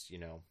maybe he's,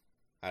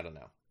 I don't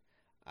know.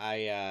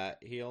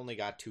 He only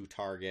got 2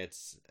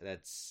 targets.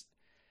 It's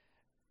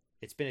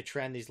been a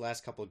trend these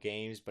last couple of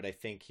games, but I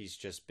think he's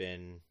just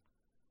been.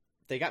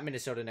 They got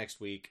Minnesota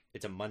next week.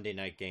 It's a Monday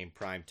night game,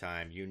 prime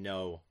time. You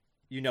know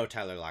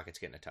Tyler Lockett's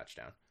getting a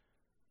touchdown.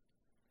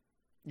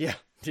 Yeah,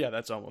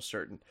 that's almost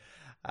certain.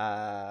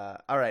 All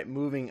right,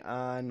 moving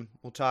on.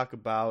 We'll talk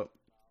about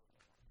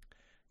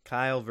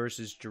Kyle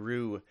versus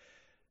Drew.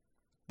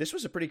 This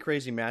was a pretty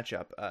crazy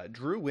matchup.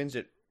 Drew wins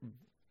it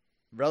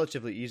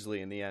relatively easily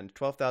in the end,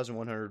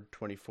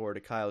 12,124 to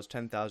Kyle's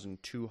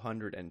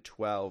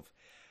 10,212.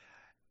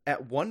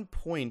 At one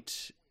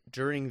point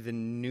during the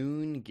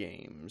noon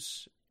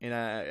games, and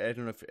I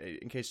don't know if,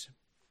 in case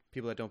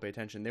people that don't pay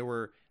attention, there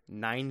were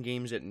 9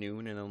 games at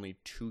noon and only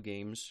 2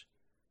 games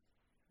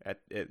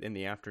in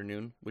the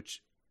afternoon,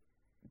 which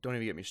don't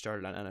even get me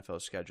started on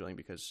NFL scheduling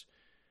because,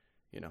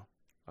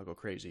 I'll go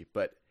crazy.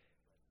 But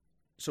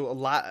so a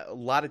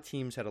lot of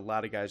teams had a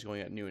lot of guys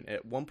going at noon.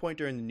 At one point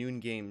during the noon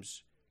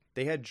games,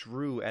 they had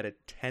Drew at a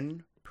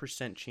 10%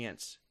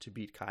 chance to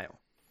beat Kyle.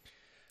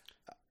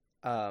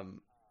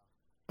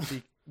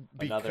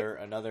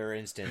 Another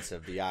instance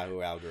of the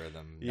Yahoo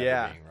algorithm being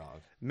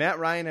wrong. Matt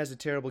Ryan has a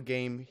terrible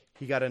game.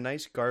 He got a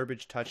nice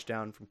garbage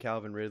touchdown from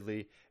Calvin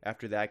Ridley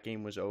after that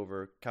game was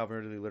over. Calvin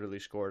Ridley literally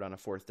scored on a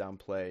 4th down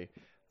play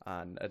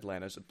on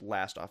Atlanta's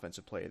last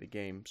offensive play of the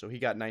game. So he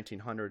got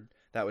 1,900.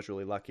 That was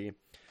really lucky.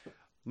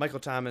 Michael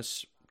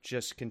Thomas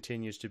just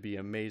continues to be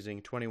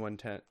amazing.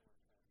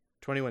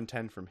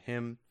 2110 from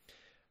him.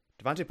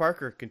 Devontae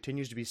Parker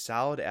continues to be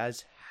solid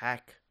as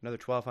heck. Another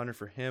 1,200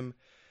 for him.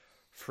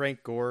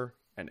 Frank Gore,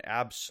 an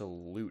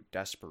absolute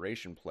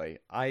desperation play.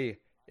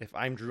 If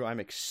I'm Drew, I'm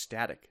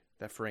ecstatic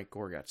that Frank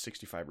Gore got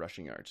 65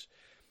 rushing yards.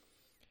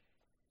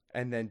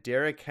 And then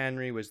Derrick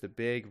Henry was the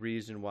big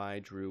reason why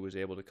Drew was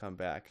able to come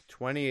back.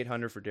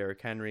 2,800 for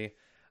Derrick Henry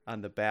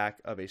on the back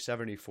of a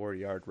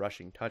 74-yard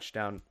rushing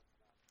touchdown.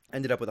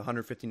 Ended up with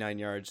 159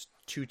 yards,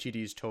 2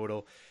 TDs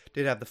total.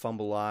 Did have the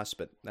fumble loss,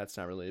 but that's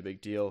not really a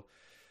big deal.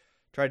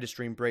 Tried to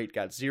stream Brait,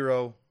 got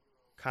 0.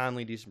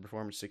 Conley, decent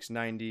performance,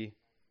 690.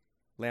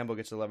 Lambeau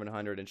gets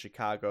 1,100. And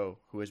Chicago,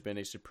 who has been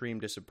a supreme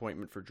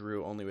disappointment for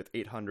Drew, only with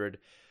 800,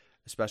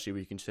 especially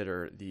when you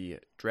consider the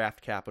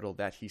draft capital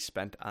that he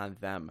spent on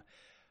them.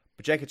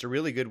 But Jack, it's a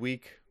really good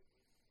week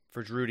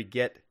for Drew to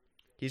get.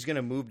 He's going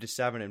to move to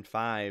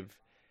 7-5,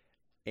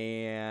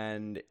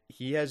 and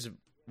he has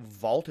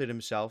vaulted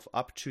himself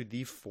up to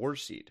the 4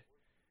 seed.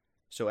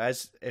 So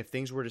if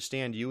things were to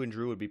stand, you and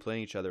Drew would be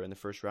playing each other in the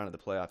first round of the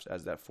playoffs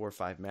as that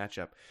 4-5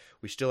 matchup.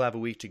 We still have a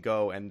week to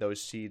go, and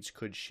those seeds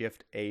could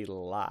shift a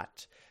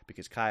lot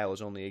because Kyle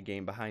is only a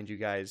game behind you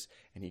guys,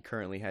 and he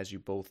currently has you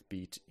both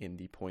beat in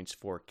the points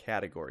for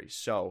category.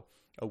 So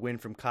a win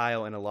from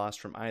Kyle and a loss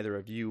from either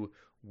of you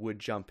would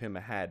jump him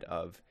ahead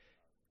of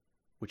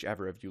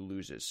whichever of you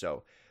loses.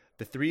 So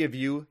the 3 of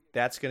you,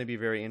 that's going to be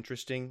very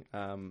interesting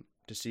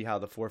to see how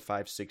the 4,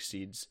 5, 6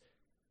 seeds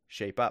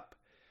shape up.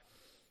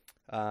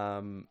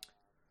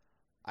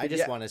 I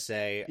just want to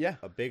say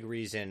a big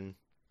reason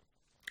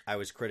I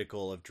was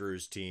critical of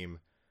Drew's team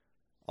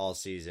all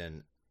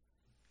season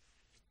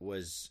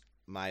was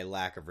my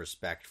lack of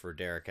respect for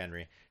Derrick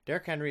Henry.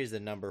 Derrick Henry is the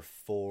number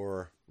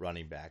 4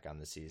 running back on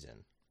the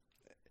season.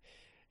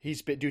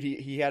 He's been, dude.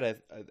 He had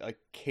a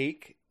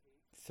cake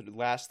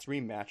last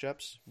 3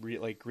 matchups,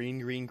 like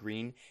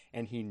green,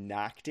 and he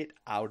knocked it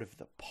out of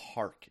the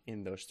park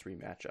in those 3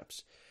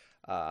 matchups.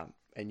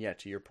 And yeah,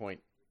 to your point,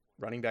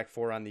 running back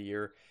 4 on the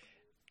year.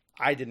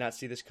 I did not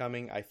see this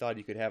coming. I thought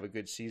he could have a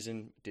good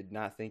season. Did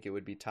not think it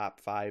would be top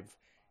 5,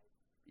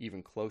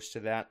 even close to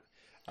that.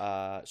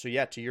 So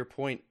yeah, to your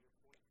point,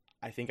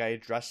 I think I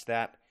addressed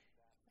that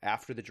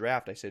after the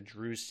draft. I said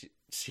Drew's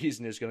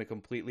season is going to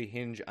completely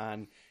hinge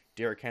on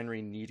Derrick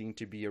Henry needing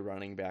to be a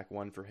running back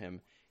 1 for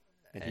him.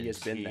 And he has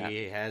been that.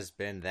 He has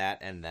been that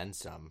and then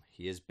some.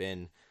 He has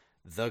been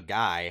the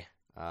guy.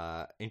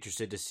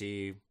 Interested to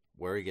see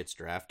where he gets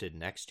drafted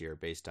next year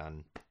based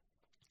on...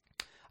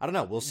 I don't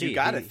know. We'll see. You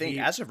got to think,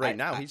 as of right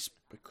now,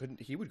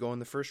 he would go in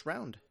the first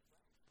round.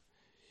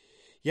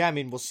 Yeah, I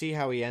mean, we'll see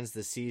how he ends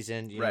the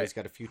season. You know, he's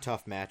got a few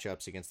tough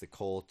matchups against the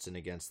Colts and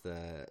against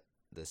the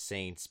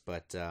Saints,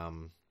 but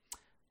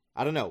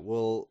I don't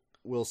know.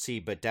 We'll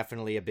see, but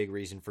definitely a big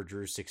reason for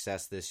Drew's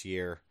success this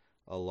year,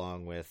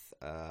 along with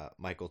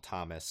Michael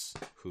Thomas,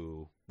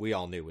 who we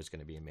all knew was going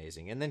to be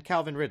amazing, and then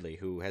Calvin Ridley,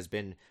 who has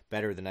been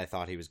better than I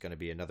thought he was going to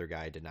be. Another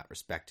guy I did not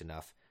respect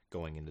enough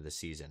going into the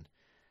season.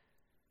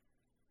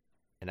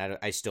 And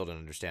I still don't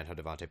understand how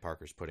Devontae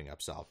Parker's putting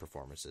up solid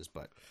performances,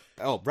 but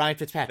Ryan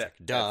Fitzpatrick,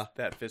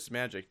 that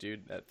Fitzmagic,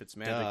 dude. That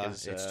Fitzmagic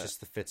is it's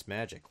just the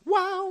Fitzmagic.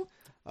 Wow.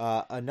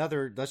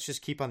 Let's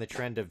just keep on the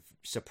trend of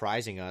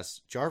surprising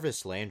us.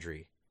 Jarvis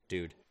Landry,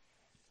 dude.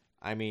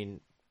 I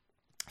mean,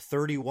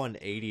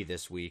 3180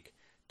 this week.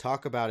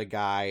 Talk about a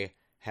guy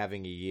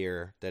having a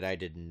year that I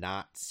did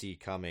not see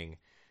coming.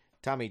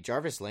 Tommy,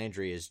 Jarvis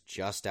Landry is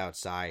just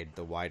outside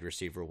the wide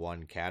receiver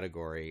 1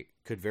 category.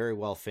 Could very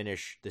well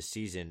finish the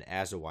season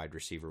as a wide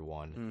receiver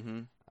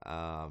 1.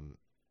 Mm-hmm.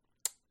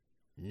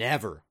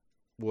 Never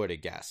would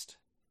have guessed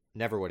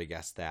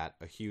that.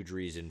 A huge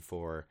reason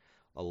for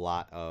a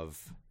lot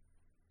of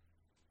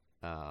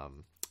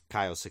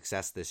Kyle's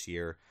success this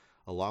year,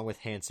 along with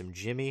Handsome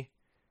Jimmy,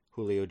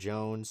 Julio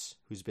Jones,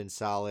 who's been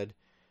solid,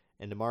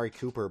 and Amari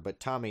Cooper.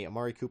 But Tommy,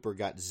 Amari Cooper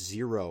got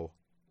 0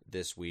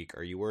 this week.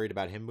 Are you worried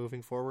about him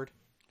moving forward?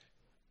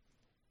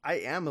 I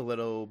am a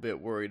little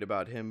bit worried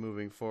about him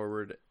moving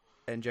forward.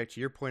 And Jack, to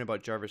your point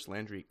about Jarvis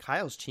Landry,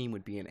 Kyle's team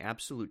would be in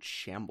absolute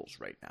shambles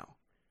right now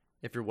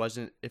if it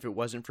wasn't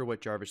for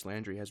what Jarvis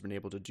Landry has been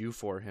able to do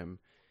for him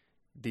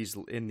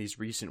in these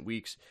recent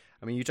weeks.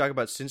 I mean, you talk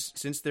about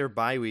since their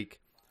bye week,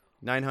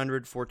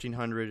 900,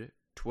 1400,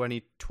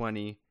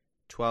 2020,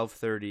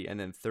 1230, and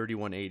then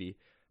 3180,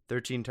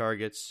 13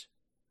 targets,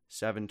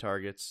 7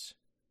 targets.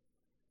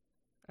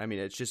 I mean,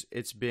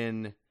 it's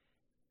been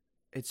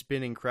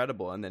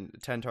incredible. And then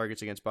 10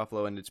 targets against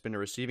Buffalo, and it's been a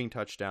receiving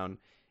touchdown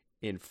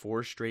in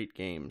 4 straight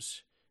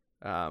games.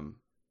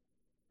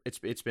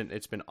 It's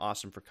been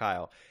awesome for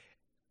Kyle,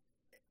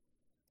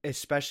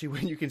 especially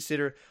when you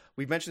consider,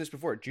 we've mentioned this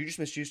before, Juju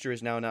Smith-Schuster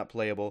is now not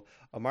playable.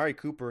 Amari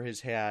Cooper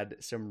has had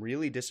some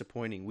really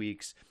disappointing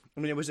weeks. I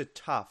mean, it was a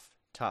tough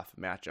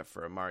matchup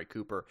for Amari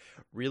Cooper.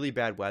 Really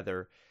bad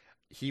weather.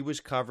 He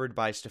was covered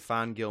by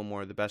Stephon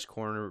Gilmore, the best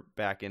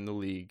cornerback in the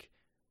league,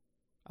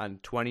 on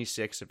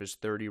 26 of his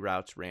 30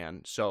 routes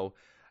ran. So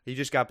he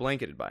just got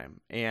blanketed by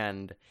him.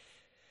 And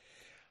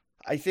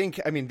I think,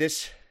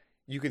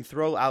 you can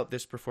throw out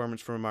this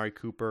performance from Amari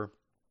Cooper.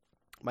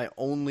 My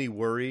only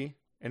worry,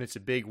 and it's a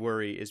big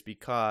worry, is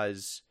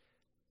because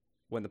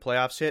when the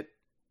playoffs hit,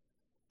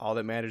 all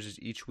that matters is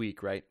each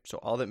week, right? So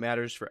all that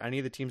matters for any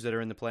of the teams that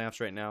are in the playoffs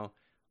right now,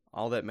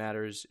 all that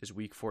matters is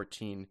week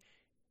 14.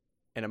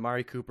 And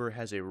Amari Cooper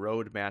has a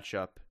road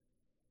matchup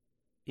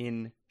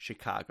in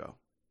Chicago.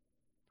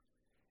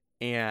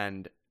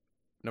 And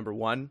number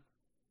one,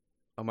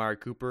 Amari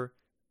Cooper,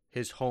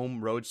 his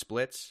home road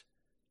splits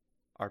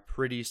are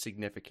pretty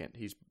significant.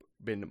 He's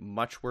been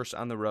much worse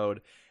on the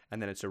road,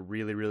 and then it's a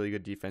really, really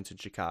good defense in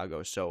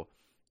Chicago. So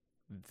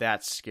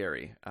that's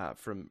scary.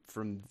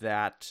 From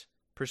that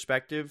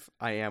perspective,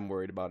 I am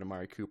worried about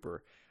Amari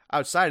Cooper.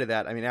 Outside of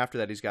that, after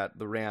that, he's got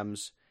the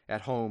Rams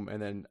at home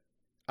and then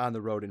on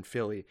the road in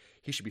Philly.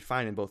 He should be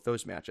fine in both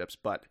those matchups,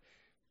 but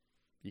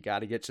you got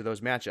to get to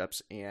those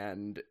matchups,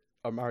 and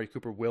Amari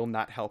Cooper will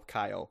not help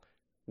Kyle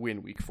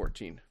win Week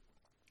 14.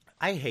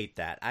 I hate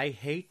that. I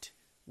hate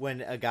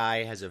when a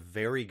guy has a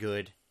very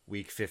good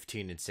Week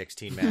 15 and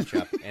 16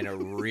 matchup and a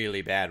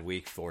really bad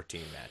Week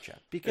 14 matchup,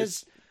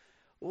 because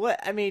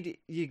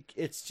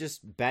it's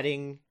just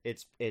betting.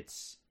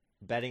 It's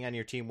betting on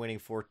your team winning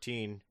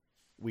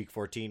Week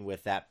 14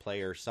 with that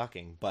player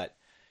sucking, but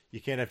you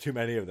can't have too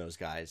many of those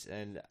guys.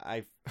 And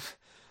I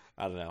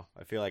don't know.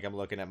 I feel like I'm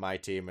looking at my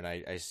team and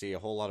I see a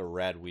whole lot of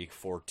red Week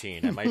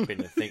 14. I might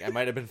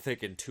have been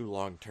thinking too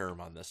long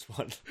term on this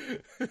one.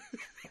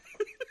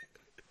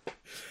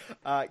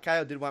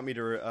 Kyle did want me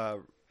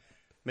to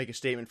make a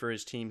statement for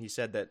his team. He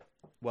said that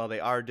while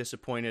they are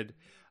disappointed,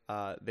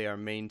 they are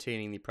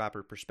maintaining the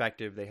proper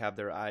perspective. They have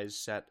their eyes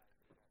set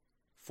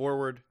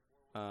forward.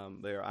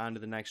 They are on to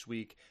the next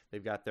week.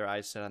 They've got their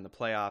eyes set on the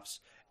playoffs,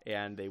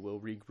 and they will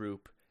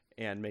regroup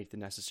and make the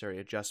necessary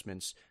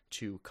adjustments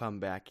to come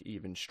back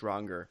even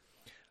stronger.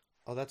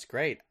 Oh, that's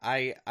great.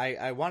 I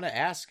want to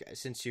ask,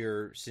 since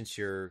you're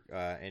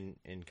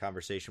in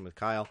conversation with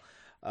Kyle,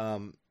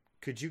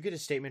 could you get a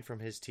statement from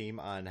his team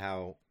on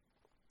how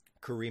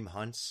Kareem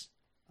Hunt's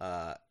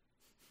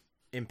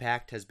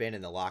impact has been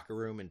in the locker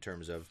room in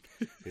terms of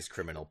his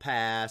criminal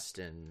past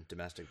and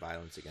domestic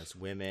violence against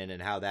women,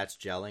 and how that's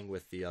gelling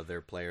with the other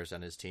players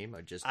on his team?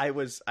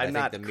 I'm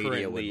not the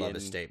media would love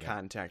in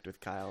contact with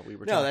Kyle.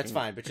 That's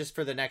fine, but just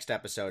for the next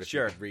episode, if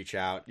you could reach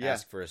out,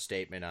 ask for a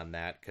statement on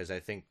that, because I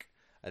think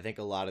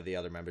a lot of the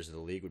other members of the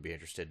league would be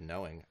interested in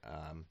knowing,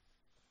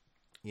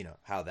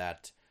 how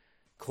that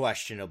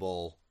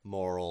questionable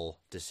moral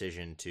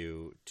decision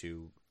to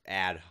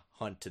add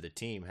Hunt to the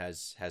team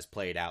has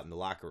played out in the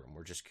locker room.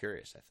 We're just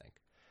curious, I think.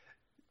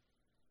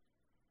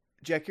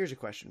 Jack, here's a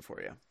question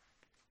for you.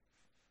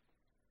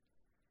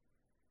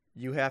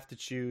 You have to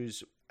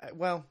choose,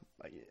 well,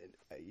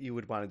 you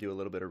would want to do a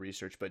little bit of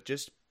research, but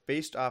just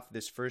based off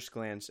this first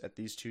glance at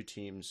these two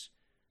teams,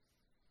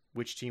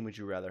 which team would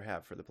you rather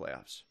have for the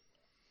playoffs?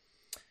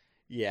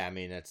 Yeah, I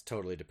mean, that's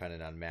totally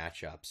dependent on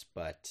matchups,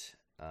 but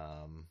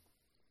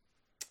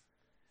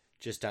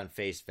just on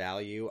face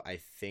value, I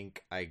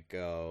think I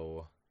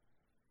go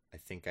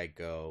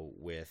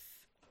with.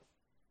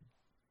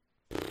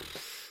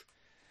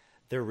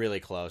 They're really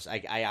close.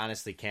 I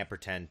honestly can't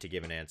pretend to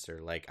give an answer.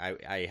 Like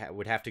I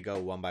would have to go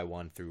one by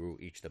one through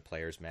each of the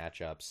players'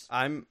 matchups.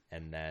 I'm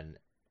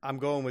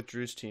going with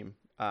Drew's team.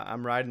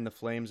 I'm riding the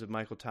flames of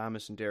Michael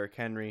Thomas and Derrick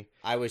Henry.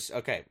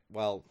 Okay.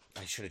 Well,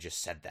 I should have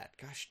just said that.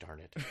 Gosh darn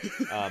it.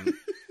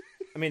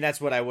 I mean, that's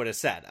what I would have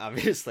said.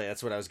 Obviously,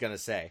 that's what I was gonna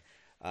say.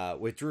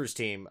 With Drew's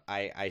team,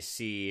 I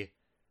see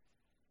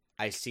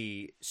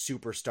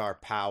superstar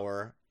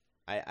power.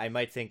 I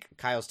might think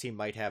Kyle's team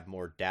might have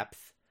more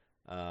depth.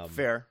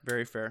 Fair,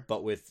 very fair.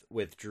 But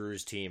with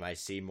Drew's team, I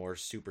see more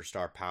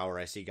superstar power.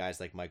 I see guys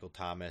like Michael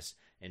Thomas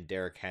and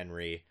Derrick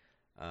Henry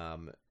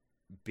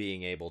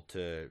being able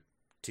to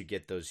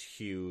get those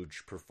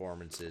huge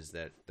performances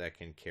that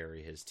can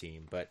carry his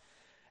team. But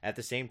at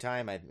the same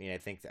time, I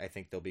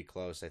think they'll be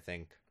close. I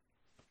think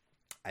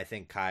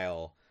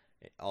Kyle,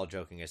 all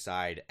joking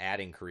aside,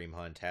 adding Kareem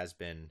Hunt has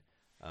been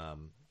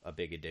a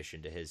big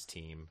addition to his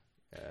team.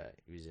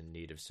 He's in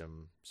need of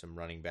some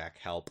running back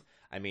help.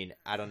 I mean,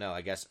 I don't know.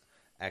 I guess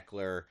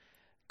Eckler,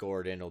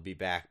 Gordon will be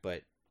back,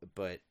 but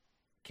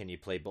can you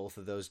play both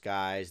of those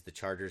guys? The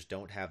Chargers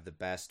don't have the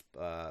best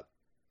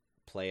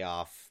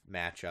playoff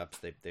matchups.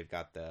 They've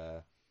got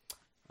the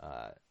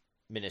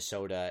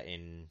Minnesota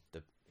in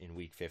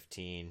Week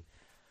 15.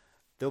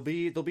 There'll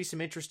be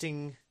some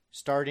interesting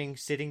starting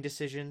sitting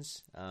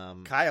decisions.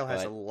 Kyle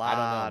has a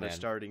lot of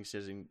starting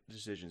sitting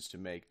decisions to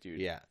make, dude.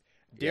 Yeah.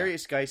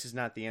 Darius Geis is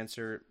not the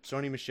answer.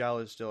 Sony Michel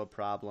is still a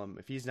problem.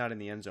 If he's not in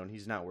the end zone,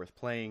 he's not worth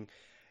playing.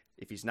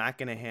 If he's not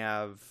going to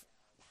have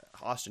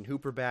Austin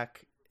Hooper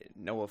back,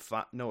 Noah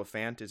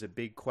Fant is a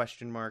big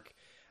question mark.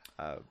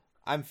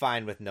 I'm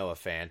fine with Noah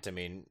Fant. I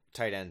mean,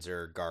 tight ends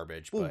are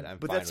garbage, but I'm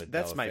fine with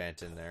Noah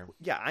Fant in there.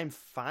 Yeah, I'm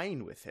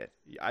fine with it.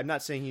 I'm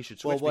not saying he should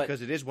switch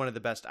because it is one of the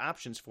best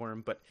options for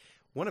him, but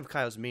one of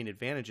Kyle's main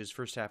advantages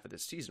first half of the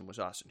season was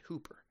Austin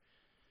Hooper.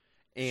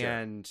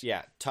 And sure.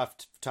 Yeah,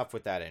 tough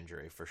with that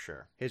injury for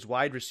sure. His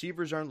wide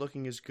receivers aren't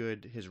looking as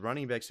good. His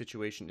running back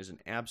situation is an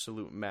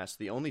absolute mess.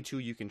 The only two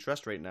you can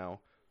trust right now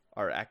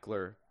are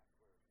Eckler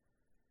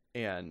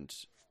and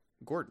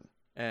Gordon.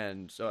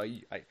 And so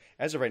I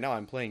as of right now,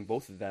 I'm playing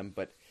both of them.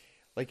 But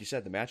like you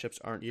said, the matchups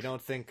aren't. You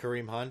don't think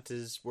Kareem Hunt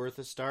is worth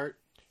a start?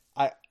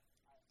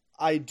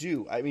 I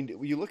do. I mean,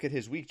 you look at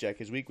his week, Jack.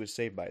 His week was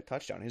saved by a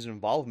touchdown. His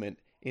involvement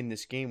in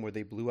this game where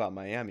they blew out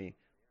Miami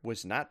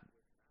was not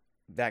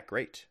that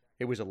great.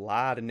 It was a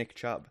lot of Nick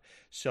Chubb.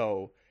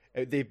 So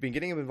they've been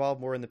getting him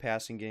involved more in the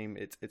passing game.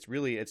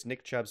 It's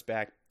Nick Chubb's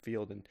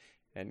backfield,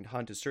 and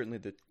Hunt is certainly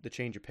the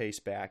change of pace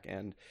back.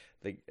 And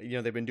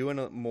they've been doing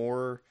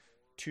more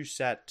two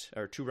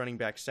running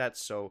back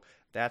sets, so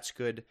that's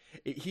good.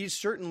 He's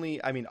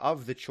certainly, I mean,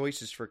 of the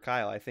choices for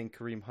Kyle, I think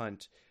Kareem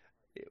Hunt,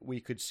 we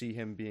could see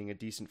him being a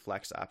decent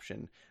flex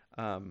option.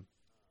 I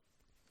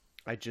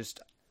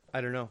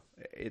don't know.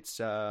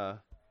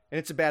 And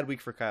it's a bad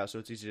week for Kyle, so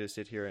it's easy to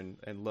sit here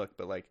and look.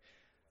 But like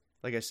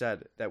I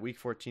said, that Week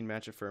 14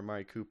 matchup for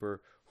Amari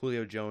Cooper,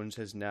 Julio Jones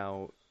has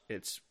now,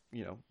 it's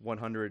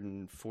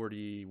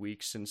 140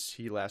 weeks since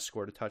he last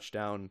scored a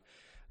touchdown.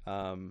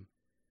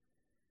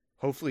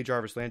 Hopefully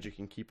Jarvis Landry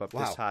can keep up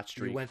this hot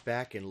streak. You went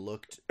back and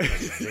looked a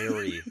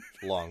very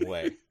long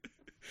way.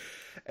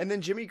 And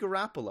then Jimmy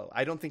Garoppolo.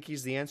 I don't think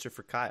he's the answer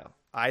for Kyle.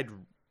 I'd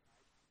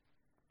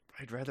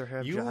rather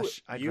have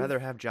rather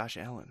have Josh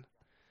Allen.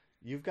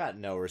 You've got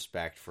no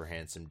respect for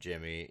Handsome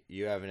Jimmy.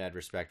 You haven't had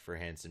respect for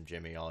Handsome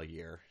Jimmy all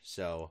year.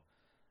 So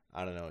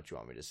I don't know what you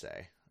want me to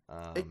say.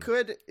 It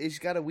could. He's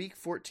got a Week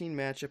 14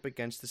 matchup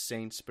against the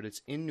Saints, but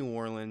it's in New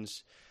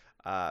Orleans.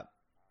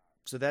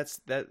 So that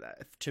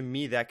to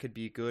me, that could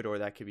be good or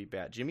that could be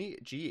bad. Jimmy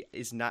G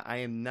is not. I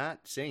am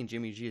not saying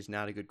Jimmy G is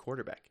not a good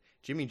quarterback.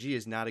 Jimmy G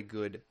is not a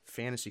good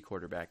fantasy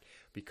quarterback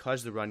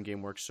because the run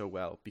game works so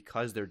well,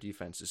 because their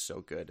defense is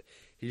so good.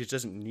 He just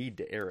doesn't need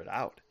to air it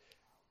out.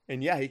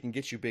 And yeah, he can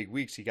get you big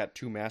weeks. He got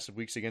 2 massive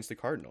weeks against the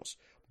Cardinals.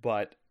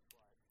 But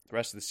the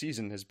rest of the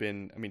season has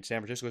been,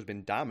 San Francisco has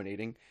been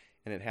dominating,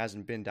 and it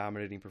hasn't been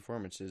dominating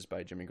performances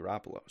by Jimmy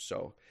Garoppolo.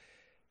 So,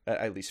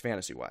 at least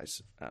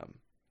fantasy-wise.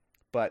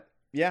 But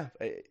yeah,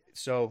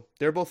 so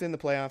they're both in the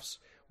playoffs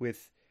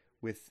with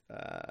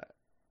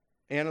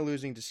Anna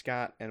losing to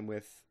Scott and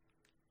with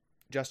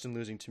Justin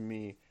losing to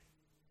me.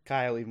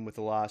 Kyle, even with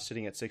the loss,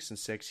 sitting at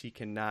 6-6, he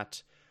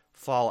cannot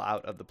fall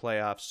out of the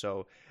playoffs.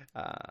 So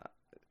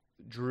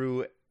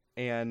Drew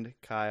and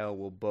Kyle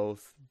will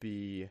both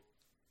be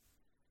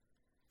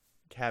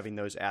having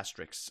those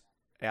asterisks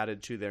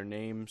added to their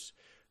names.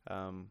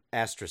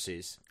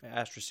 Asterisks,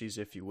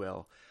 if you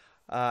will.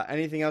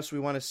 Anything else we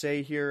want to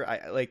say here?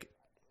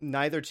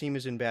 Neither team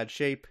is in bad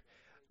shape.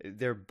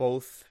 They're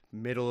both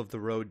middle of the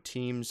road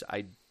teams.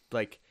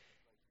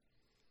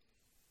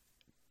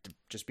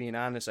 Just being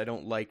honest, I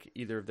don't like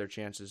either of their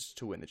chances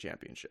to win the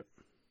championship.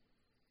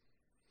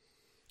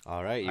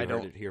 All right, you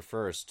heard it here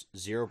first.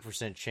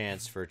 0%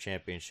 chance for a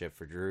championship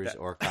for Drew's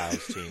or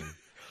Kyle's team.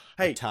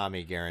 Hey,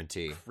 Tommy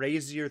guarantee.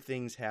 Crazier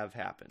things have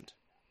happened.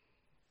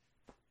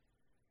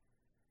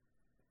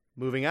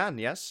 Moving on,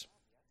 yes?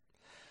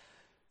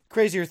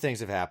 Crazier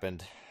things have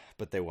happened,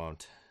 but they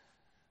won't.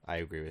 I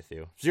agree with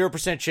you.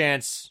 0%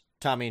 chance,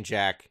 Tommy and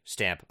Jack,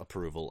 stamp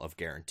approval of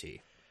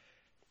guarantee.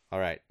 All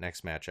right,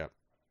 next matchup.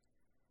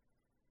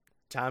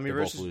 They're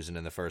both losing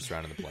in the first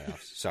round of the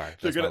playoffs. Sorry,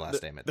 that's my last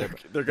statement.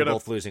 They're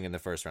both losing in the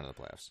first round of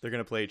the playoffs. They're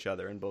going to play each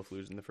other and both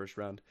lose in the first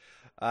round.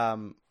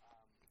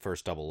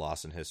 First double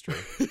loss in history.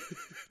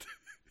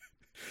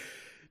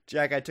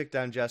 Jack, I took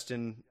down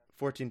Justin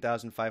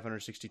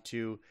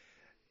 14,562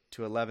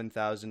 to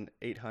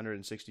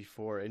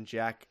 11,864. And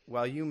Jack,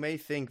 while you may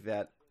think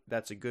that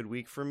that's a good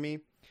week for me,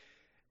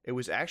 it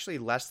was actually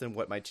less than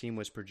what my team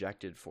was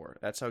projected for.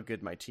 That's how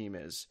good my team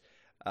is.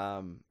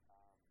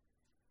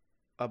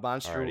 A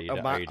monster,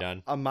 are you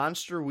done? A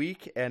monster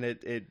week, and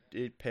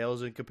it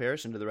pales in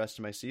comparison to the rest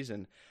of my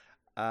season.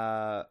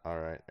 All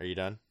right, are you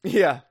done?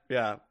 Yeah,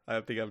 I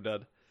think I'm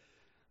done.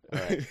 All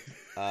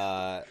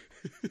right.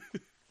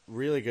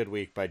 Really good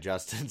week by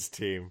Justin's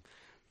team.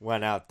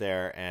 Went out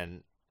there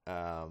and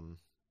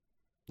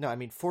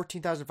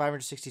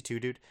 14,562,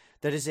 dude.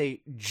 That is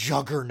a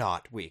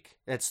juggernaut week.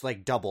 It's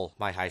like double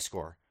my high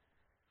score.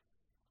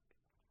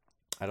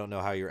 I don't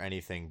know how you're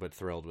anything but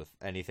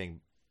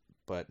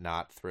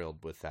not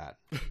thrilled with that.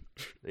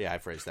 Yeah, I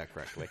phrased that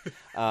correctly.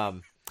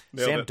 Sam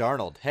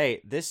Darnold.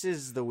 Hey, this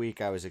is the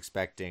week I was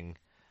expecting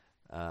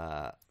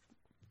earlier.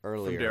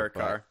 From Derek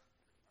Carr.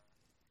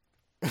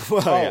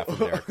 Yeah, from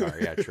Derek Carr.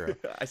 Yeah, true.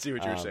 I see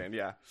what you're saying,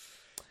 yeah.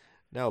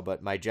 No,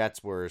 but my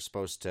Jets were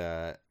supposed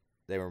to...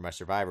 They were my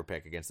survivor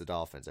pick against the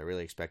Dolphins. I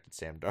really expected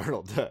Sam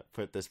Darnold to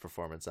put this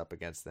performance up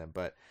against them.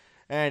 But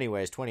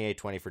anyways,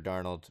 28-20 for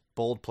Darnold.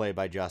 Bold play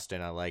by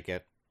Justin. I like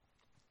it.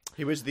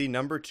 He was the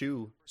number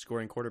 2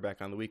 scoring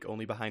quarterback on the week,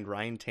 only behind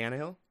Ryan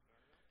Tannehill.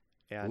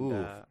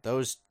 And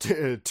those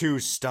two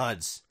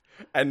studs.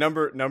 And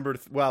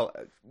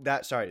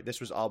this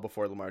was all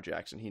before Lamar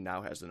Jackson. He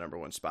now has the number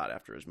 1 spot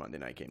after his Monday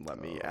night game. Let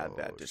me add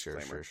that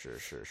disclaimer.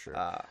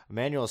 Sure.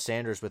 Emmanuel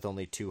Sanders with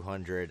only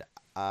 200.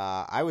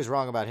 I was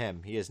wrong about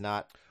him. He is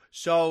not.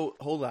 So,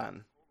 hold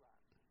on.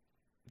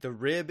 The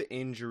rib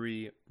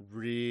injury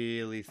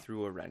really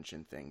threw a wrench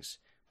in things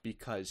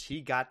because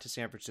he got to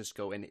San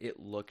Francisco and it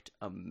looked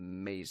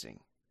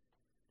amazing.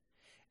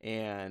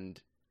 And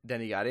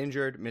then he got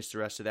injured, missed the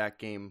rest of that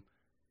game,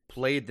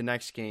 played the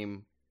next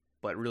game,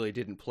 but really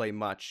didn't play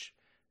much,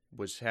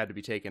 had to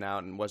be taken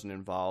out and wasn't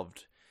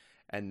involved.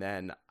 And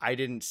then I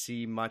didn't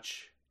see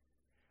much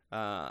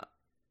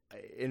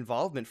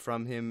involvement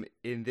from him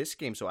in this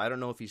game, so I don't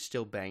know if he's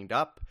still banged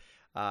up.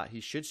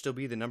 He should still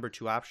be the number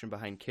 2 option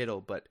behind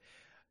Kittle, but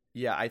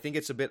yeah, I think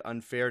it's a bit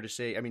unfair to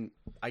say. I mean,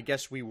 I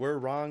guess we were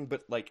wrong,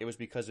 but it was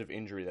because of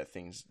injury that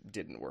things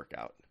didn't work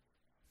out.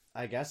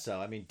 I guess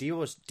so. I mean,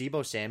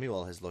 Deebo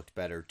Samuel has looked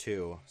better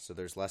too, so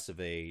there's less of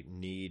a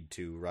need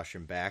to rush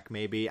him back,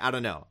 maybe. I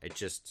don't know. It's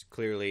just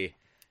clearly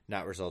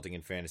not resulting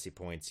in fantasy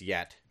points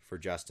yet for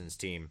Justin's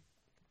team.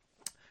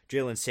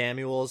 Jalen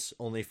Samuels,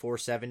 only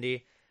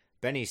 470.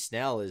 Benny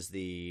Snell is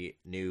the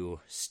new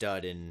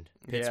stud in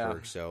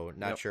Pittsburgh, so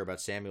not sure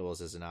about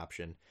Samuels as an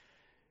option.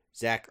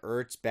 Zach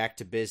Ertz back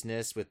to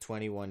business with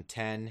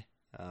 2110.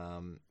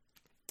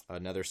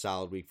 Another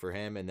solid week for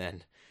him. And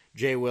then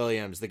Jay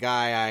Williams, the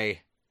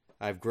guy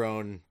I've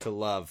grown to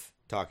love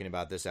talking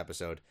about this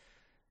episode,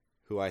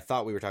 who I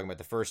thought we were talking about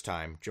the first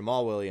time.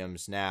 Jamal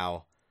Williams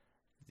now,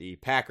 the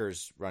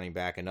Packers running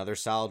back, another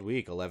solid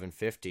week,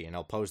 1150. And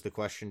I'll pose the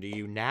question to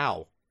you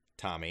now,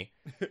 Tommy.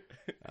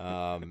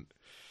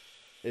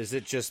 Is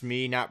it just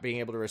me not being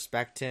able to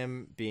respect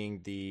him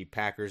being the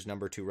Packers'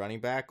 number 2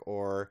 running back,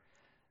 or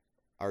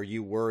are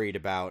you worried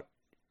about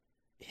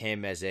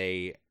him as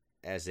a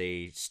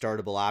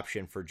startable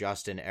option for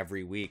Justin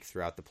every week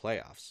throughout the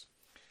playoffs?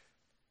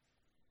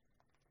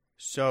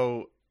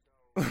 So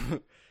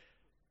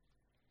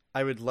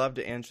I would love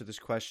to answer this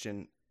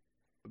question,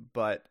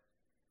 but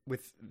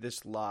with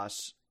this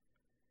loss,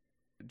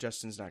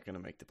 Justin's not going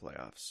to make the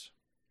playoffs.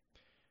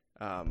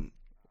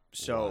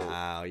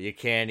 Wow, you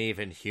can't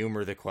even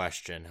humor the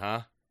question,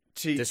 huh?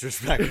 See,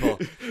 disrespectful.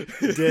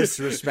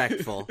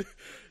 Disrespectful.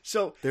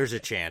 So there's a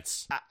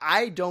chance.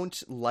 I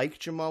don't like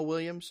Jamal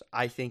Williams.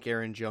 I think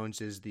Aaron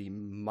Jones is the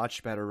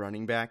much better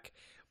running back,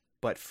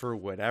 but for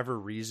whatever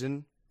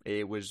reason,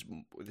 it was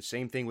the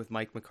same thing with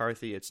Mike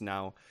McCarthy. It's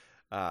now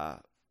the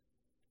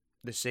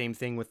same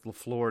thing with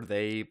LaFleur.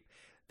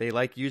 They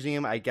like using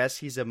him. I guess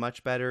he's a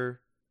much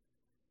better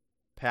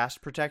pass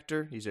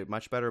protector. He's a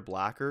much better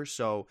blocker,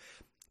 so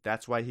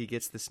that's why he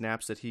gets the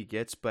snaps that he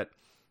gets. But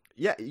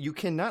yeah, you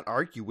cannot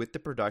argue with the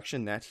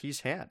production that he's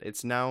had.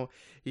 It's now,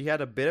 he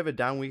had a bit of a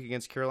down week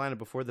against Carolina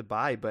before the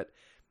bye, but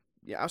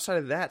yeah, outside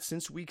of that,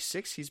 since week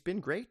 6, he's been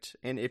great.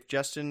 And if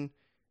Justin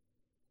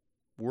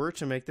were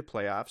to make the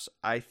playoffs,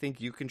 I think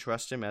you can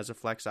trust him as a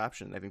flex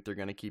option. I think they're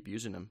going to keep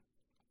using him.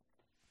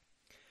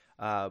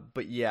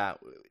 But yeah,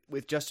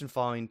 with Justin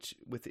falling,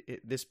 with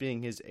this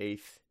being his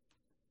 8th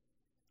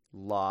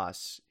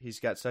loss, he's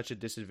got such a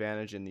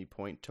disadvantage in the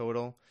point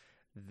total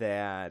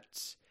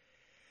that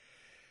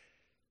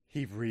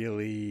he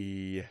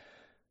really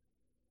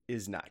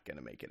is not going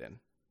to make it in.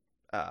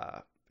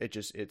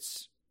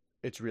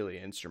 It's really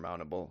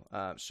insurmountable.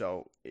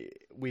 So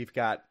we've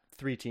got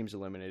 3 teams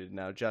eliminated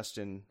now: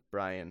 Justin,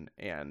 Brian,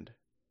 and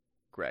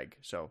Greg.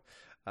 So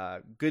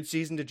good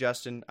season to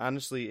Justin.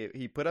 Honestly,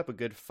 he put up a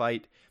good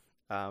fight.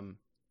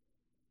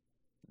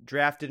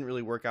 Draft didn't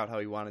really work out how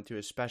he wanted to,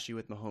 especially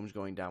with Mahomes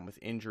going down with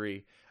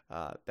injury.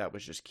 That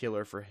was just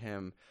killer for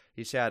him.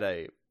 He's had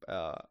a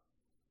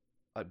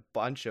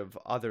bunch of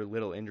other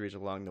little injuries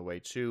along the way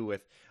too,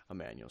 with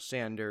Emmanuel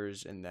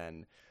Sanders and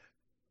then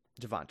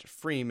Devonta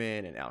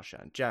Freeman and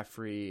Alshon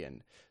Jeffrey,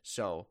 and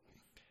so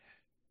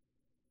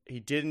he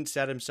didn't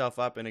set himself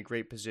up in a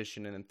great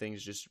position, and then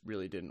things just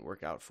really didn't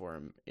work out for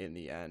him in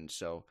the end.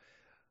 So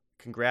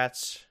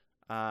congrats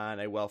on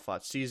a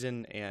well-fought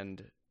season,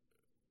 and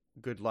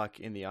good luck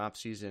in the off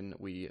season.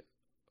 We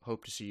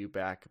hope to see you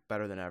back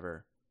better than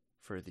ever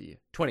for the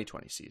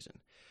 2020 season.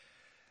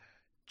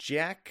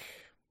 Jack,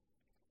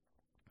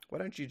 why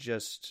don't you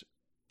just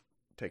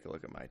take a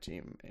look at my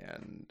team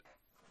and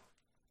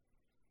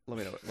let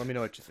me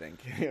know what you think.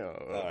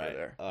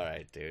 All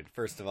right, dude.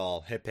 First of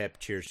all, hip hip,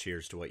 cheers,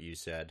 cheers to what you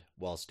said.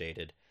 Well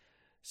stated.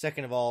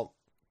 Second of all,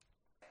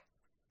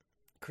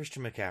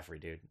 Christian McCaffrey,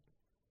 dude.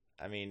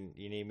 I mean,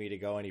 you need me to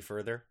go any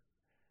further?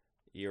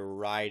 You're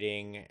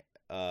riding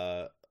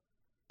a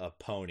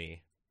pony,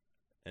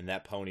 and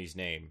that pony's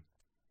name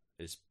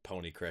is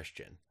Pony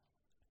Christian.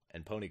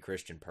 And Pony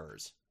Christian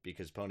purrs,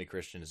 because Pony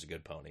Christian is a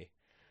good pony.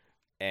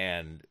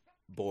 And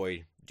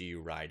boy, do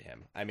you ride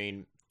him. I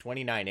mean,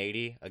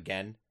 2980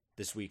 again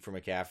this week for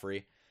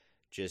McCaffrey.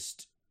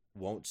 Just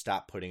won't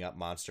stop putting up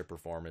monster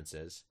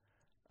performances.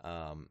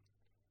 And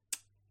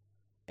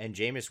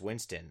Jameis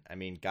Winston, I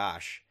mean,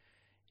 gosh,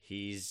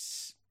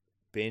 he's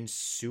been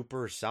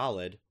super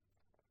solid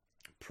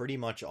pretty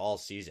much all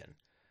season.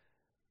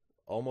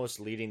 Almost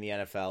leading the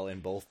NFL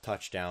in both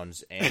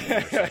touchdowns and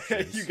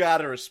interceptions. You got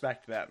to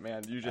respect that,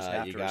 man. You just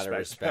have to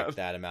respect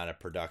that amount of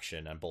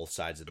production on both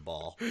sides of the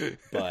ball.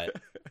 But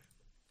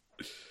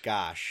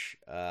gosh,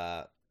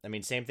 I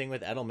mean, same thing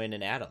with Edelman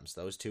and Adams.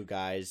 Those two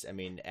guys, I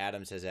mean,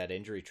 Adams has had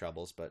injury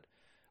troubles, but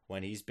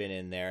when he's been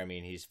in there, I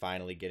mean, he's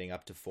finally getting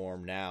up to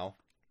form now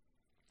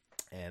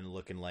and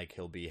looking like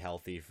he'll be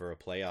healthy for a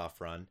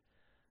playoff run.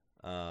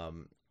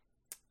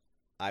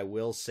 I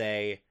will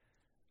say,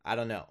 I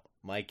don't know.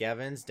 Mike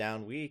Evans,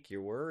 down week.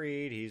 You're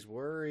worried. He's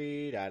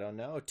worried. I don't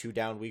know. 2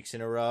 down weeks in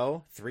a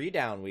row. 3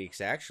 down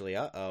weeks, actually.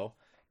 Uh-oh.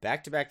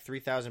 Back-to-back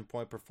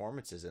 3,000-point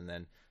performances, and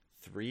then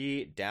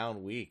 3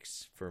 down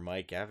weeks for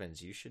Mike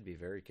Evans. You should be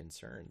very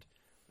concerned.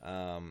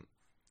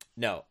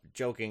 No,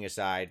 joking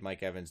aside,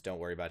 Mike Evans, don't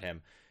worry about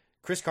him.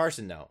 Chris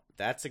Carson, though.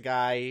 That's a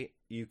guy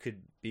you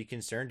could be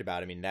concerned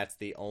about. I mean, that's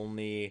the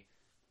only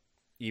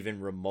even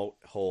remote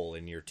hole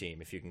in your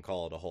team, if you can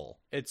call it a hole.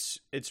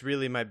 It's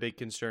really my big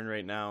concern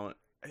right now.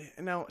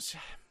 Now,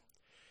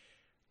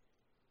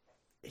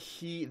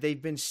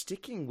 they've been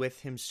sticking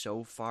with him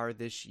so far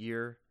this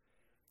year,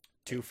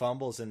 2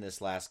 fumbles in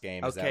this last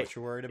game. Is that what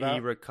you're worried about? He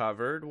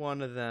recovered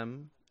one of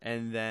them,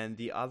 and then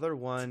the other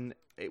one,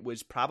 it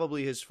was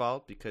probably his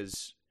fault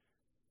because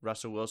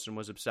Russell Wilson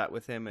was upset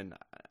with him, and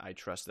I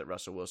trust that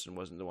Russell Wilson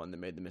wasn't the one that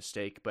made the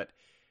mistake, but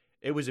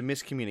it was a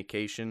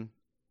miscommunication,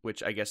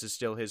 which I guess is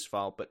still his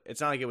fault, but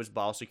it's not like it was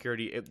ball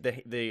security.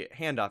 The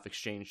handoff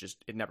exchange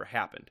it never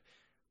happened.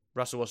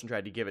 Russell Wilson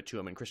tried to give it to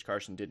him, and Chris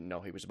Carson didn't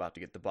know he was about to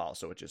get the ball,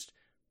 so it just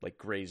like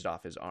grazed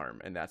off his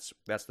arm, and that's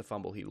the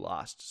fumble he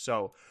lost.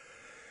 So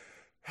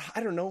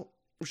I don't know.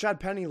 Rashad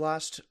Penny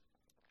lost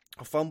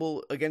a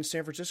fumble against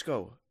San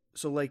Francisco.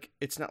 So, like,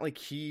 it's not like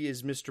he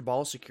is Mr.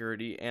 Ball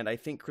Security, and I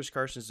think Chris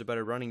Carson's a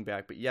better running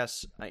back. But,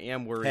 yes, I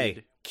am worried.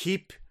 Hey,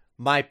 keep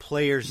my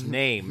players'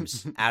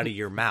 names out of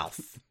your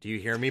mouth. Do you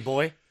hear me,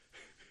 boy?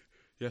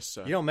 Yes,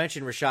 sir. You don't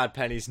mention Rashad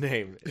Penny's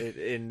name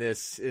in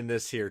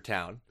this here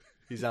town.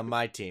 He's on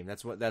my team.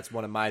 That's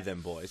one of my them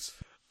boys.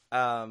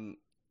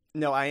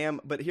 No, I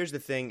am. But here's the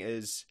thing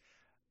is,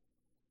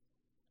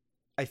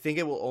 I think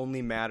it will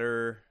only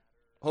matter.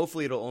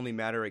 Hopefully it'll only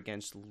matter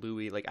against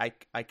Louis. Like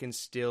I can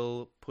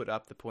still put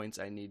up the points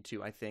I need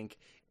to. I think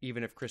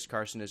even if Chris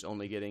Carson is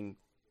only getting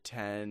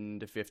 10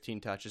 to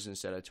 15 touches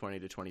instead of 20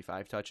 to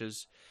 25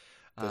 touches.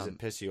 Does it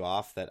piss you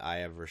off that I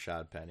have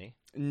Rashad Penny?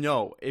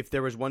 No. If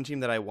there was one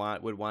team that I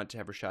would want to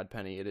have Rashad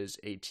Penny, it is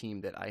a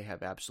team that I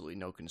have absolutely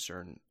no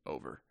concern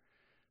over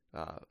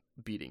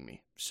beating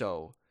me.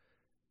 So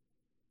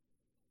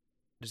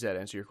does that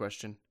answer your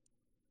question?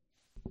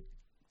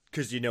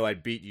 Because I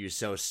beat you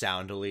so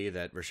soundly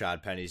that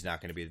Rashad Penny's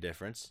not going to be the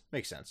difference.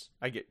 Makes sense.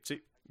 I get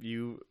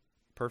you.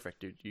 Perfect,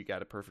 dude. You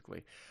got it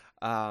perfectly.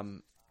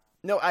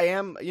 No, I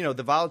am.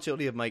 The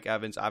volatility of Mike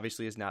Evans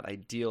obviously is not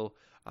ideal.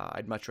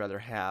 I'd much rather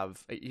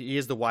have. He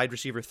is the wide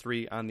receiver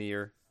 3 on the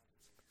year,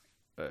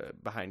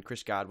 behind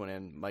Chris Godwin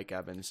and Mike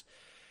Evans.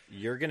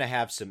 You're going to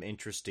have some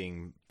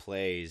interesting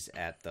plays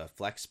at the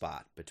flex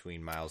spot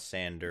between Miles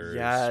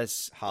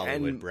Sanders,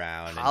 Hollywood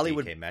Brown, and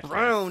DK Metcalf.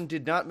 Brown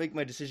did not make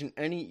my decision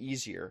any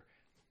easier.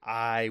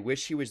 I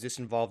wish he was this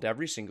involved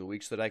every single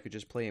week so that I could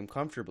just play him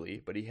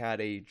comfortably, but he had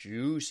a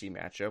juicy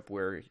matchup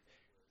where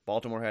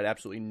Baltimore had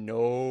absolutely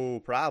no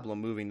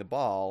problem moving the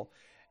ball,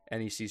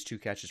 and he sees 2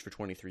 catches for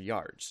 23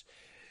 yards.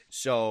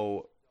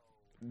 So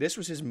this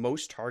was his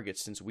most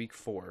targets since week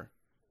 4.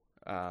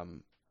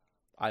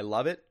 I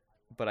love it.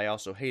 But I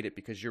also hate it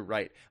because you're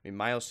right. I mean,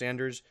 Miles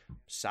Sanders,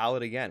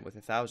 solid again with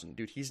 1,000.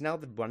 Dude, he's now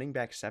the running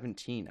back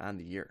 17 on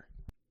the year.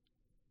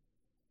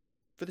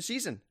 For the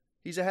season.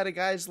 He's ahead of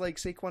guys like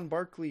Saquon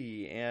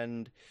Barkley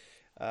and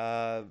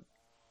other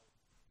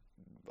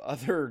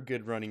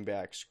good running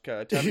backs.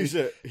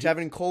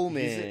 Tevin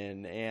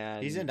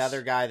Coleman. He's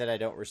another guy that I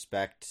don't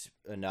respect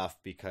enough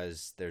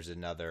because there's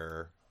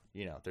another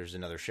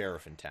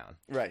sheriff in town.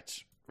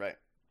 Right.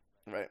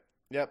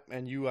 Yep,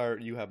 and you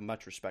have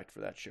much respect for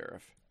that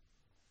sheriff.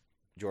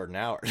 Jordan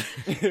Howard.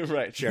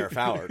 Right. Sheriff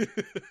Howard.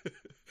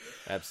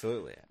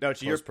 Absolutely. No,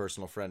 to your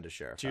personal friend to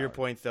Sheriff To Howard. your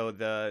point, though,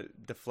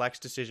 the flex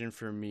decision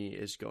for me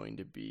is going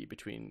to be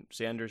between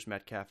Sanders,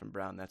 Metcalf, and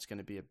Brown. That's going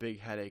to be a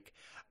big headache.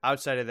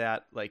 Outside of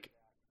that,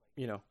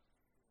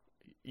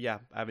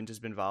 Evans has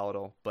been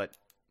volatile, but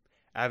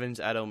Evans,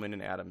 Edelman,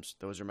 and Adams,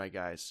 those are my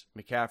guys.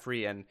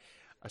 McCaffrey, and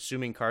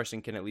assuming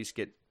Carson can at least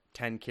get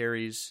 10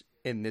 carries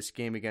in this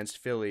game against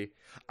Philly.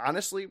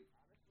 Honestly,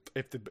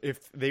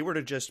 if they were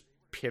to just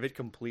pivot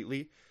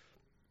completely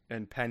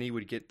and Penny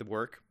would get the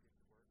work,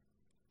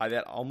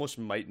 that almost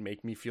might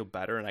make me feel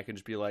better, and I can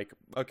just be like,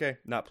 okay,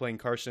 not playing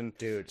Carson.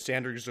 Dude.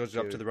 Sanders goes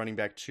up to the running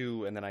back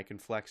 2, and then I can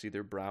flex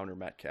either Brown or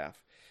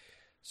Metcalf.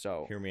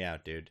 So hear me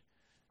out, dude.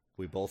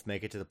 We both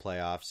make it to the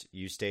playoffs.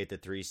 You stay at the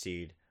 3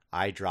 seed.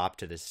 I drop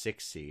to the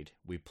 6 seed.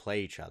 We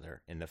play each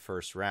other in the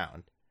first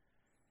round,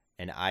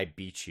 and I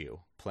beat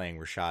you playing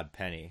Rashad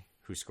Penny,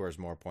 who scores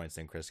more points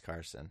than Chris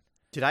Carson.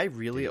 Did I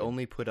really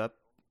only put up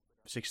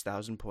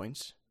 6,000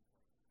 points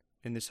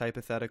in this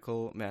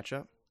hypothetical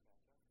matchup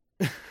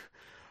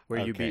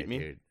where you beat me?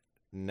 Dude.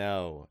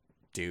 No,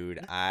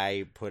 dude.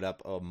 I put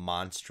up a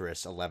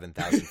monstrous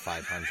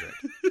 11,500.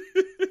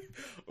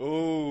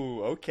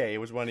 Oh, okay. It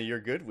was one of your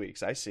good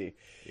weeks. I see.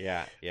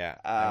 Yeah.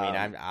 I mean,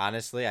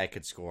 I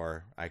could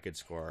score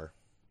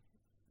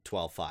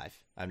 12-5.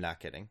 I'm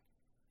not kidding.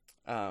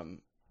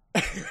 Damn,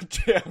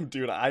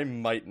 dude, I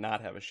might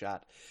not have a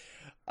shot.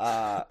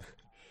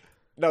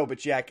 No, but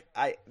Jack,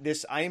 I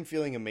am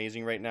feeling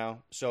amazing right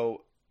now.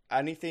 So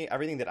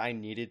everything that I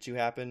needed to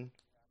happen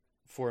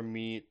for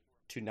me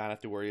to not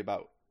have to worry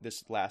about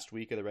this last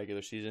week of the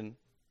regular season,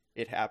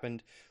 it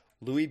happened.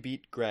 Louis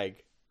beat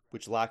Greg,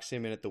 which locks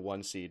him in at the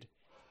 1 seed.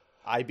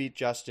 I beat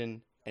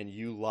Justin, and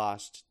you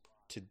lost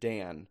to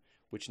Dan,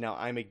 which now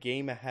I'm a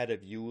game ahead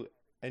of you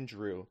and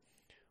Drew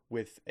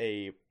with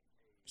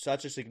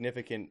such a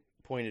significant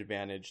point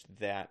advantage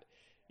that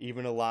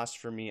even a loss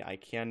for me, I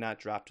cannot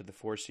drop to the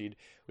 4 seed,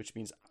 which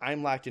means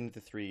I'm locked into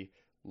the 3,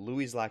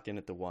 Louis is locked in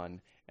at the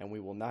 1, and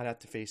we will not have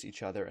to face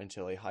each other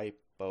until a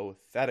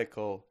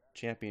hypothetical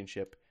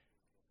championship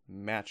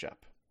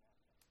matchup.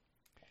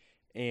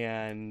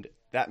 And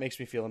that makes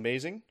me feel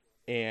amazing,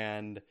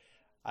 and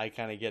I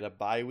kind of get a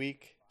bye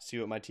week, see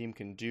what my team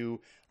can do.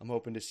 I'm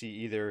hoping to see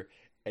either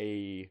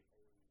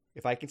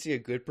if I can see a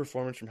good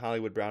performance from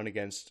Hollywood Brown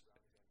against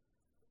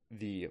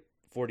the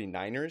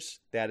 49ers,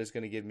 that is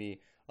going to give me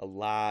a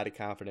lot of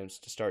confidence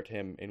to start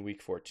him in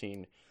week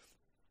 14.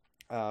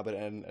 But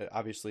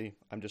obviously,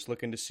 I'm just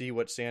looking to see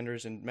what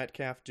Sanders and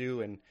Metcalf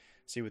do and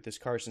see what this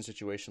Carson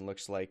situation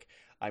looks like.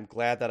 I'm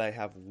glad that I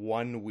have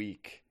 1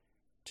 week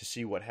to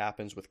see what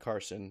happens with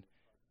Carson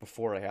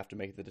before I have to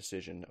make the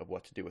decision of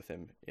what to do with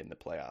him in the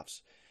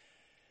playoffs.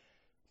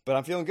 But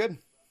I'm feeling good.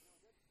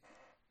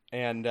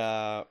 And,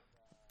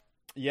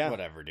 yeah.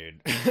 Whatever,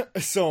 dude.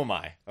 So am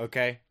I,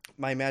 okay?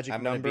 My magic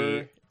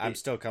I'm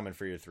still coming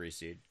for your 3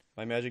 seed.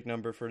 My magic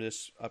number for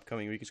this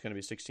upcoming week is going to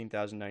be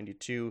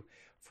 16,092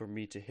 for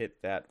me to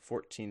hit that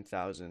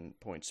 14,000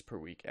 points per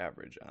week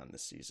average on the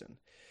season.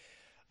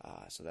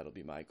 So that'll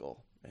be my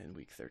goal in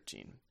week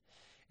 13.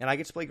 And I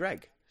get to play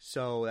Greg,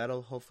 so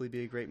that'll hopefully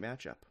be a great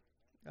matchup.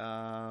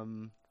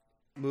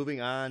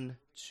 Moving on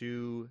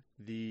to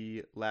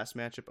the last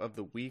matchup of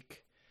the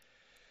week.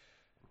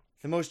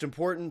 The most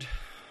important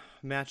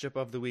matchup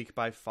of the week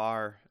by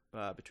far,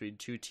 between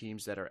two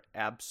teams that are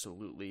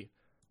absolutely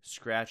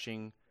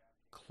scratching,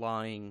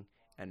 clawing,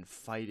 and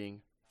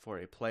fighting for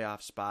a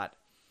playoff spot.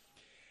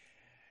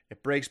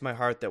 It breaks my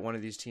heart that one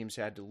of these teams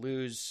had to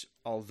lose,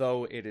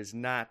 although it is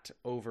not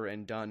over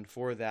and done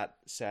for that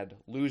said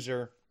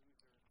loser.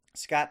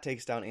 Scott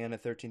takes down Anna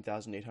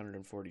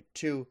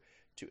 13,842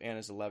 to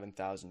Anna's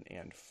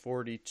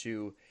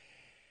 11,042.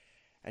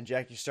 And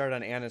Jack, you start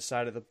on Anna's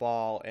side of the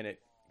ball, and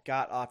it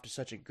got off to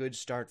such a good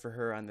start for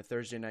her on the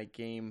Thursday night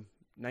game.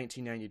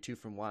 1992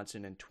 from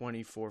Watson and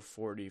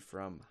 2440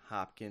 from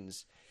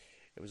Hopkins.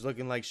 It was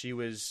looking like she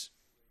was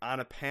on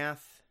a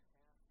path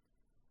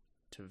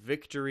to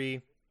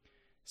victory.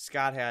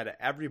 Scott had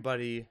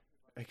everybody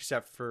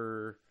except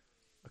for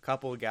a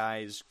couple of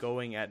guys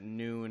going at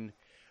noon.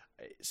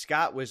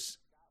 Scott was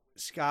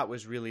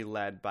really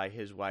led by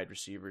his wide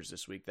receivers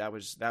this week. That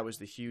was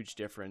the huge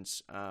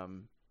difference.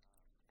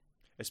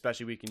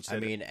 Especially we consider. I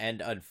mean,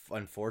 and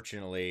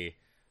unfortunately,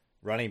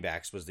 running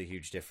backs was the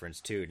huge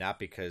difference too. Not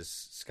because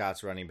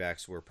Scott's running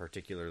backs were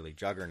particularly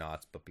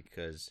juggernauts, but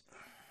because,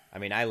 I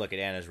mean, I look at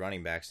Anna's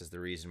running backs as the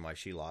reason why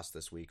she lost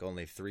this week.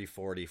 Only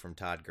 340 from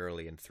Todd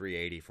Gurley and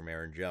 380 from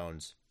Aaron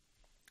Jones.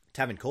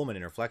 Tevin Coleman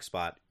in her flex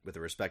spot with a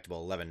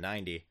respectable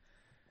 1190,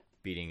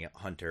 beating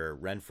Hunter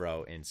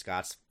Renfrow in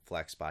Scott's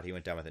flex spot. He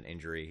went down with an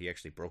injury. He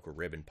actually broke a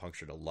rib and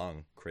punctured a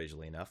lung,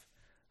 crazily enough.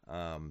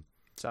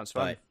 Sounds fun.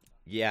 But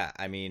yeah,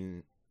 I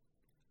mean,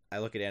 I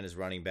look at Anna's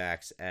running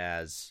backs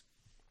as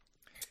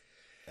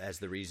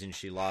the reason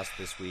she lost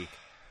this week.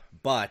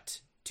 But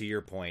to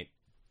your point,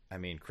 I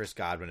mean, Chris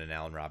Godwin and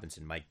Allen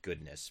Robinson, my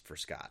goodness, for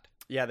Scott.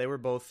 Yeah, they were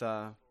both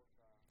top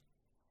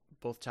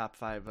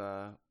 5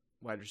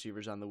 wide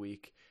receivers on the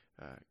week.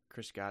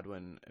 Chris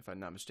Godwin, if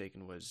I'm not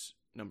mistaken, was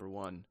number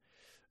 1.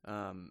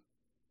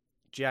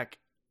 Jack,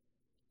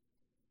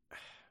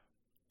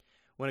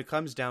 when it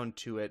comes down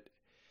to it,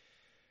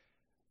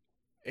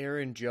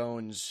 Aaron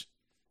Jones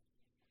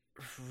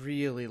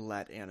really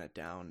let Anna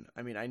down.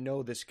 I mean, I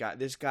know this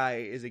guy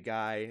is a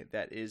guy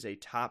that is a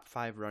top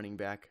 5 running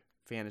back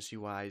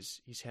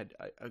fantasy-wise. He's had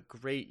a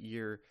great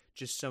year,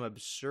 just some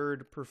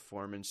absurd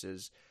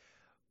performances.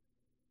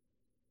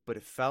 But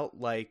it felt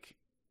like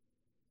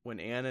when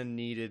Anna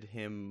needed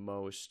him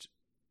most,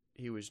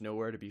 he was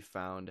nowhere to be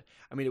found.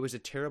 I mean, it was a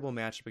terrible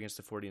matchup against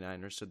the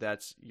 49ers, so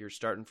you're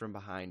starting from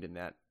behind in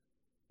that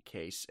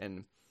case.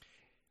 And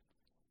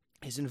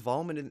his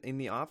involvement in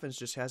the offense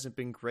just hasn't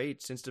been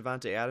great. Since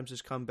Devontae Adams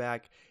has come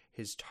back,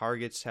 his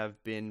targets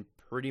have been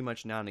pretty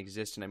much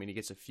non-existent. I mean, he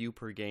gets a few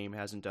per game,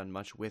 hasn't done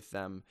much with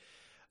them.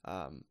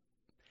 And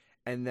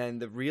then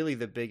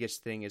the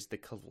biggest thing is the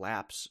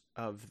collapse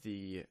of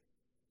the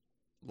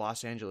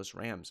Los Angeles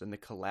Rams and the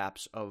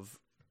collapse of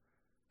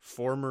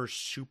former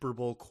Super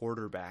Bowl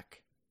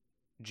quarterback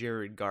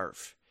Jared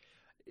Goff.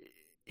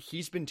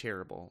 He's been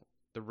terrible.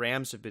 The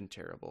Rams have been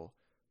terrible.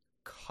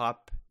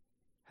 Kupp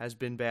has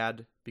been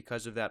bad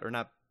because of that, or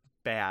not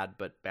bad,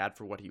 but bad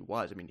for what he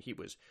was. I mean,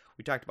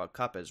 we talked about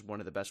Kupp as one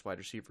of the best wide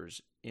receivers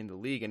in the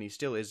league, and he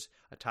still is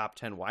a top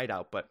 10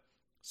 wideout, but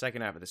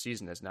second half of the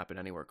season has not been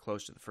anywhere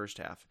close to the first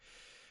half.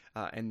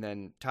 And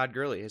then Todd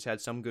Gurley has had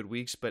some good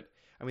weeks, but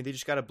I mean, they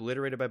just got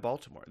obliterated by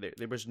Baltimore.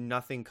 There was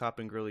nothing Kupp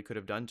and Gurley could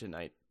have done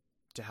tonight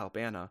to help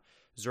Anna.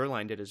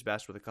 Zerline did his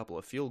best with a couple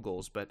of field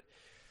goals, but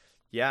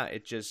yeah,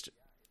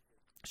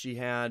 she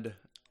had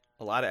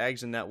a lot of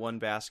eggs in that one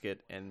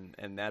basket, and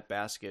that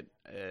basket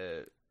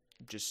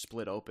just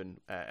split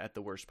open at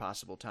the worst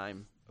possible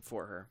time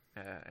for her.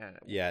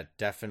 Yeah,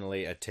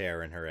 definitely a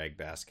tear in her egg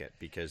basket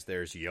because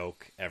there's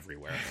yolk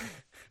everywhere.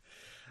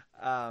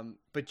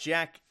 But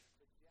Jack,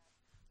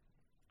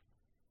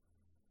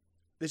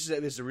 this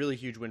is a really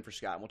huge win for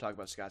Scott, and we'll talk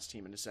about Scott's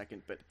team in a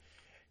second, but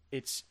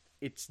it's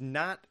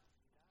not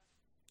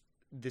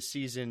the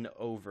season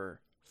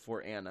over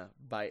for Anna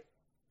by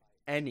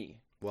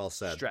any Well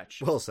said.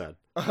 stretch Well said.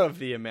 of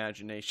the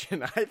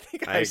imagination. I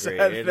think I agree.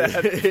 said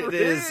that It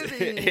is.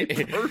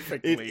 pretty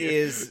perfectly. It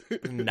is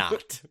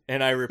not,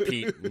 and I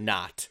repeat,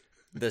 not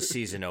the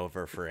season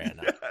over for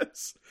Anna.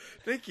 Yes.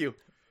 Thank you.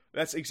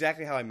 That's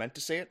exactly how I meant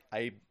to say it.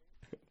 I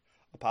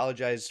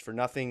apologize for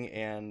nothing,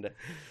 and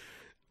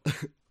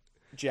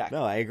Jack.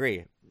 No, I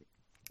agree.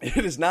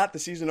 It is not the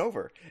season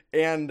over.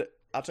 And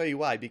I'll tell you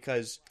why,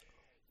 because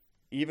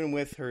even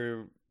with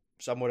her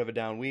somewhat of a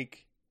down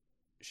week,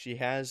 she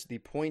has the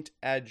point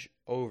edge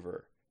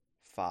over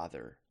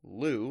Father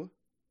Lou.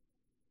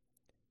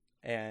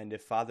 And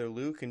if Father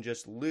Lou can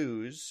just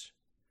lose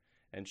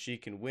and she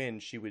can win,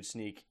 she would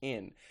sneak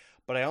in.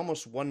 But I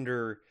almost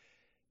wonder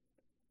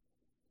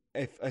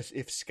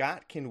if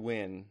Scott can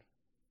win,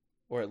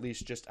 or at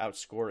least just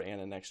outscore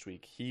Anna next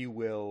week, he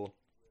will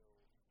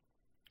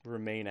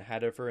remain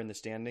ahead of her in the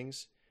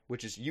standings,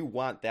 which is you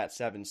want that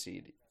 7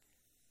 seed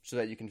so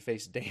that you can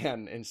face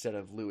Dan instead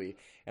of Louis.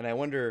 And I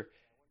wonder,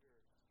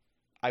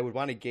 I would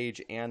want to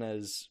gauge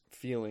Anna's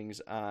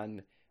feelings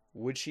on,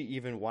 would she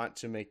even want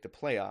to make the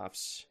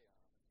playoffs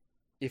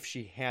if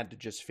she had to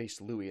just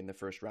face Louis in the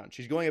first round?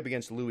 She's going up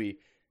against Louis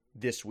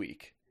this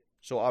week,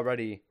 so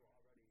already,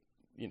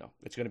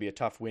 it's going to be a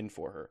tough win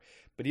for her.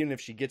 But even if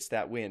she gets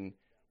that win,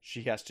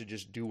 she has to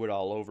just do it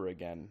all over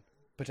again,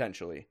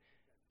 potentially,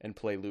 and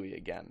play Louis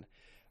again.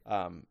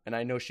 And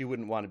I know she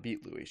wouldn't want to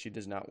beat Louis. She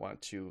does not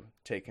want to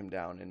take him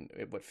down in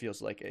what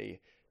feels like a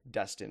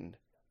destined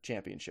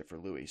championship for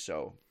Louis.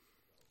 So,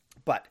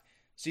 but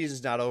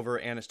season's not over.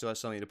 Anna still has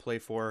something to play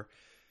for.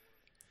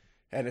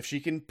 And if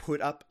she can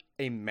put up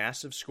a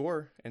massive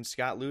score and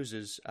Scott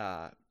loses,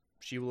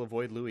 she will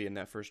avoid Louis in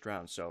that first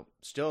round. So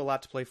still a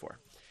lot to play for.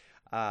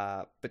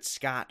 But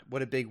Scott,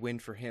 what a big win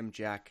for him,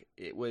 Jack.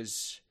 It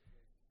was,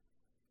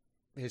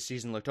 his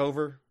season looked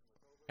over,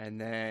 and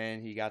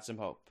then he got some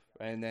hope.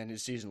 And then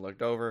his season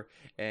looked over,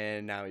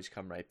 and now he's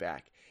come right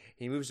back.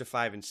 He moves to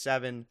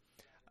 5-7.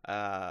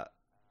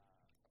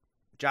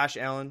 Josh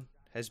Allen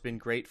has been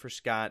great for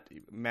Scott.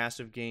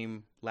 Massive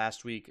game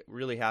last week.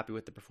 Really happy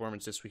with the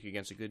performance this week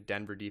against a good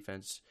Denver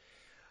defense.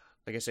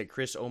 Like I said,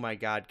 Chris, oh my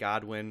God,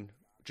 Godwin,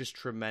 just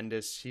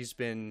tremendous.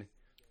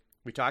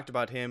 We talked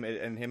about him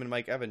and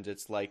Mike Evans.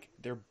 It's like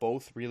they're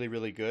both really,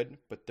 really good,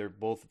 but they're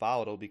both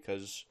volatile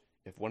because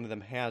if one of them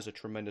has a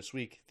tremendous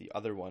week, the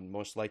other one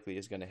most likely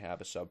is going to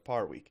have a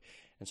subpar week.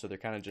 And so they're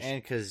kind of just...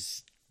 And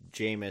because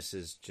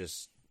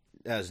Jameis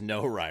has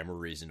no rhyme or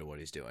reason to what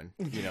he's doing.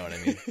 You know what I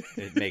mean?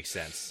 It makes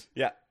sense.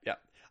 Yeah.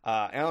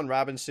 Allen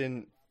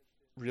Robinson,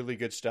 really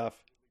good stuff.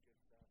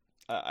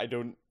 I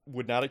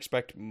would not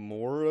expect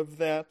more of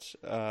that.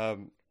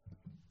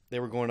 They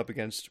were going up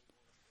against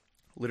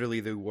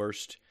literally the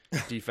worst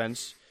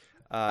defense.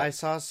 I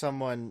saw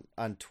someone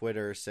on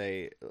Twitter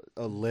say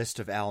a list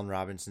of Allen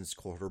Robinson's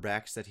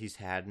quarterbacks that he's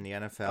had in the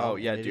NFL. Oh,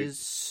 yeah, dude. It is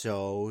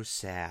so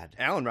sad.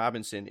 Allen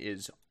Robinson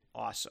is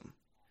awesome.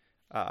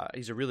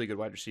 He's a really good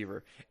wide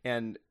receiver.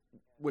 And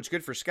what's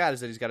good for Scott is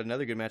that he's got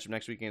another good matchup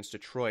next week against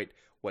Detroit.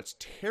 What's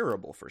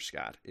terrible for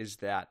Scott is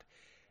that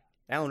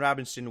Allen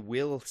Robinson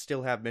will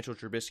still have Mitchell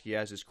Trubisky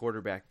as his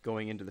quarterback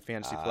going into the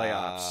fantasy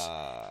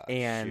playoffs.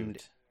 And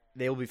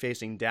they will be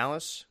facing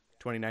Dallas,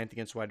 29th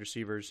against wide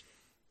receivers,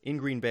 in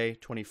Green Bay,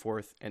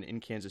 24th, and in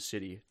Kansas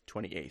City,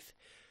 28th.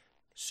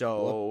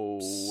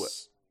 So,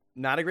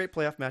 not a great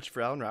playoff match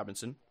for Allen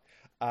Robinson.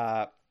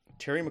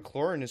 Terry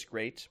McLaurin is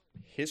great.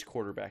 His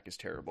quarterback is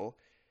terrible.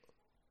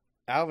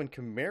 Alvin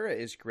Kamara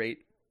is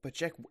great, but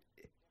Jack,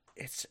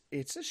 it's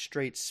a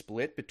straight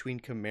split between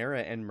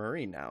Kamara and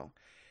Murray now.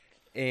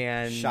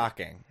 And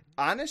shocking.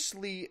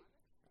 Honestly,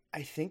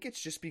 I think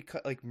it's just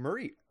because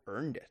Murray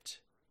earned it.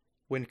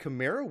 When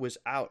Kamara was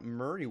out,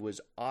 Murray was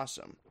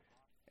awesome.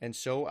 And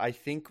so I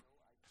think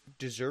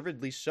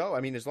deservedly so.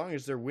 I mean, as long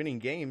as they're winning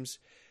games,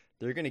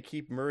 they're going to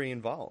keep Murray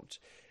involved.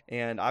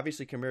 And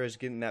obviously Kamara's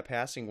getting that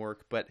passing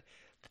work, but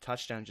the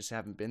touchdowns just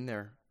haven't been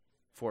there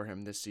for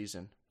him this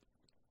season.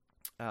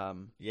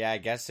 Yeah, I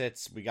guess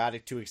we got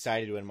too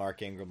excited when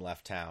Mark Ingram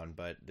left town,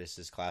 but this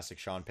is classic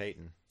Sean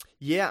Payton.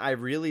 Yeah, I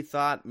really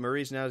thought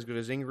Murray's not as good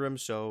as Ingram,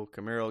 so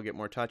Kamara will get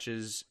more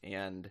touches.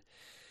 And,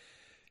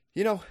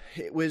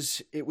 it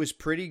was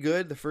pretty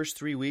good the first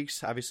 3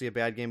 weeks. Obviously a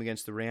bad game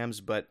against the Rams,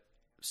 but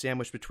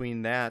sandwiched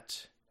between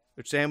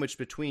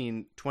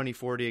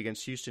 20-40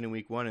 against Houston in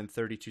week 1 and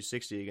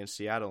 32-60 against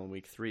Seattle in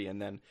week 3.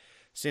 And then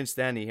since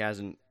then he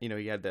hasn't,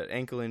 he had that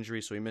ankle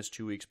injury, so he missed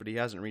 2 weeks, but he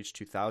hasn't reached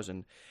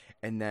 2,000.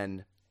 And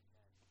then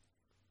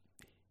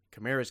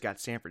Kamara's got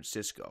San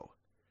Francisco.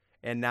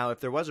 And now if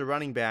there was a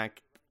running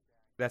back,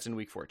 that's in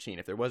week 14.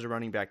 If there was a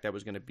running back that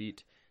was going to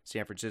beat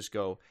San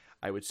Francisco,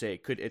 I would say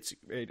it's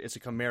a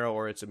Kamara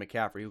or it's a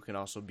McCaffrey who can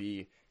also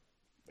be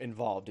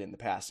involved in the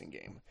passing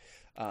game.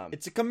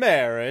 It's a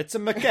Kamara, it's a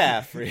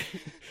McCaffrey.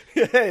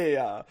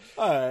 Yeah.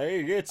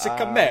 It's a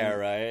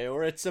Kamara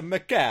or it's a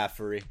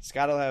McCaffrey.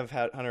 Scott will have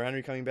Hunter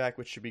Henry coming back,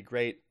 which should be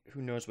great.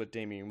 Who knows what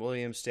Damian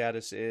Williams'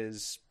 status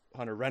is?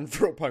 Hunter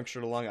Renfrow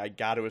punctured along. I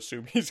got to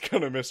assume he's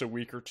going to miss a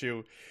week or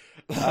two.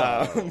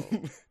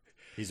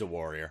 He's a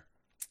warrior.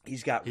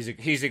 He's got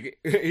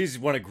he's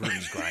one of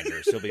Gruden's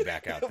grinders. He'll be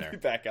back out there. He'll be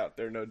back out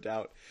there, no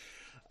doubt.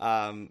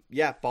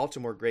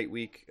 Baltimore, great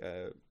week.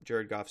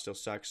 Jared Goff still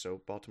sucks,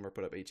 so Baltimore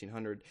put up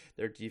 1,800.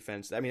 Their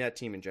defense, that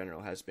team in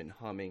general has been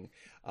humming,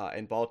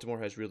 and Baltimore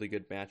has really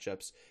good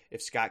matchups.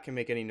 If Scott can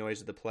make any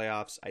noise at the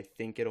playoffs, I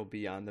think it'll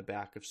be on the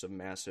back of some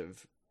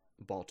massive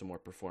Baltimore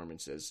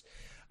performances.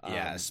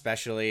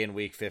 Especially in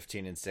week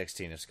 15 and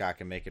 16. If Scott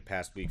can make it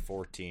past week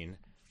 14,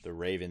 the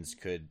Ravens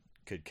could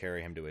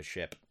carry him to a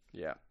ship.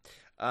 Yeah.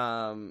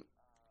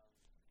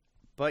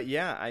 But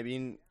yeah,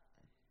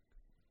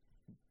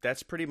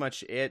 that's pretty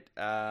much it.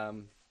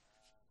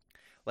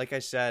 Like I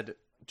said,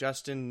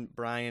 Justin,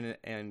 Brian,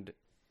 and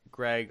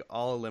Greg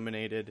all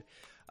eliminated.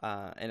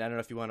 And I don't know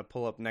if you want to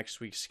pull up next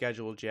week's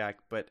schedule, Jack,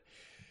 but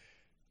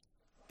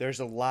there's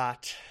a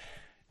lot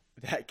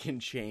that can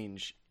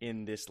change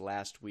in this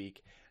last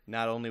week,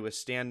 not only with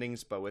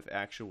standings, but with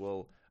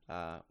actual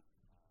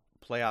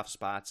playoff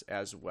spots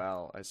as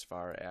well, as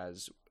far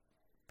as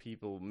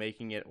people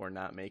making it or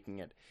not making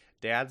it.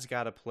 Dad's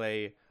got to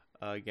play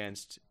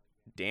against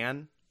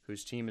Dan,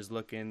 whose team is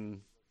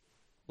looking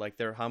like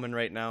they're humming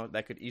right now.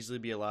 That could easily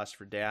be a loss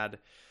for Dad.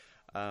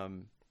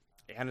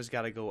 Anna's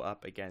got to go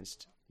up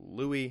against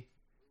Louie,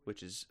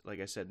 which is, like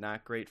I said,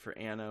 not great for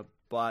Anna,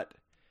 but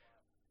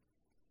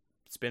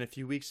it's been a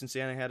few weeks since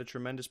Anna had a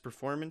tremendous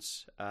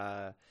performance.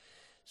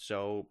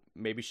 So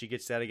maybe she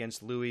gets that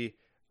against Louie.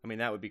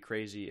 That would be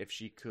crazy if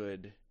she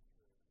could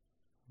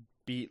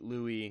beat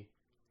Louie,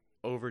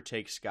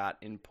 overtake Scott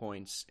in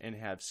points, and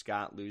have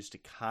Scott lose to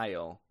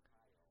Kyle.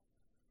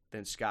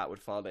 Then Scott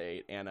would fall to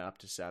 8, Anna up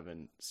to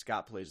 7.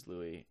 Scott plays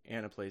Louie,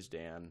 Anna plays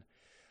Dan.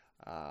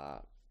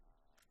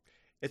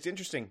 It's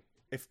interesting.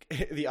 If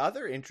the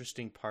other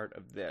interesting part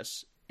of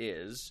this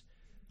is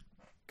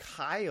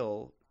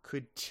Kyle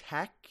could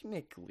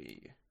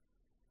technically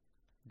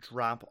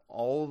drop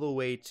all the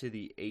way to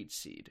the 8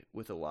 seed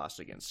with a loss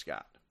against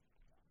Scott.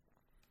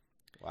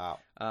 Wow.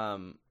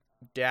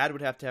 Dad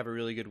would have to have a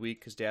really good week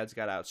because Dad's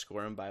got to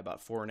outscore him by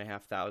about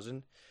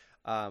 4,500.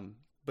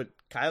 But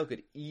Kyle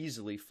could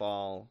easily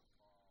fall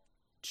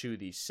to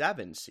the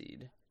 7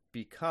 seed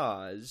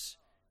because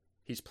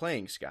he's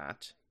playing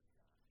Scott.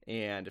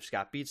 And if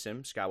Scott beats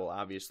him, Scott will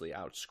obviously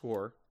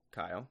outscore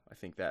Kyle. I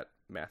think that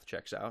math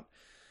checks out.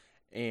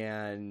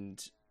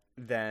 And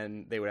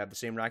then they would have the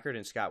same record,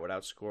 and Scott would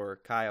outscore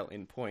Kyle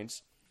in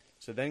points.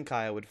 So then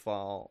Kyle would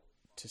fall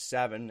to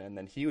 7, and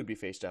then he would be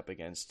faced up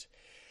against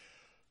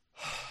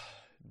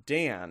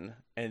Dan.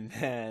 And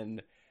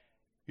then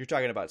you're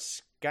talking about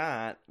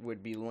Scott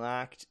would be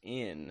locked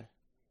in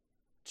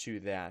to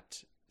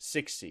that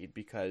 6 seed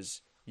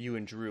because you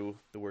and Drew,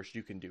 the worst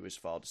you can do is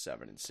fall to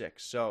 7 and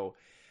 6. So,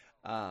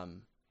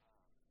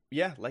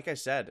 like I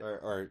said,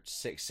 or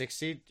six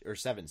seed or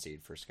 7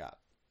 seed for Scott.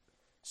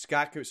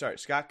 Scott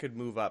could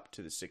move up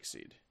to the 6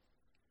 seed,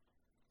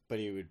 but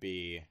he would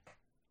be.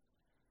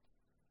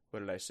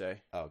 What did I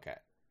say? Oh, okay,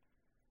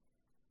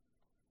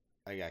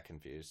 I got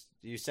confused.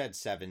 You said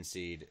 7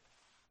 seed.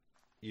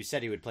 You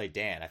said he would play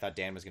Dan. I thought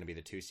Dan was going to be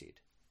the 2 seed.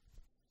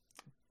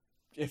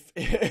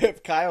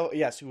 If Kyle,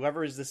 yes,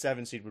 whoever is the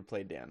 7 seed would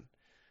play Dan.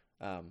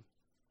 I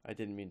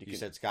didn't mean to. You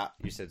said Scott.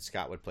 You said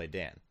Scott would play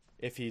Dan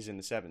if he's in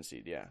the 7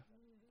 seed. Yeah.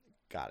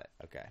 Got it.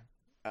 Okay.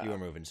 You were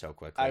moving so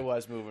quickly. I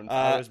was moving.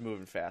 I was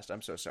moving fast.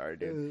 I'm so sorry,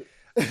 dude.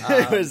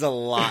 It was a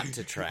lot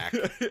to track.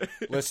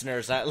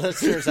 listeners,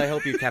 I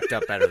hope you kept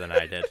up better than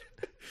I did.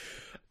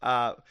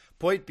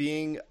 Point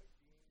being,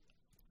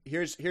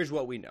 here's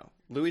what we know.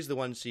 Louis the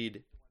 1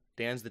 seed,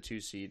 Dan's the 2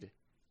 seed,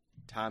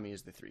 Tommy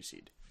is the 3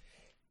 seed,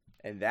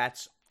 and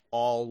that's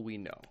all we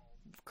know.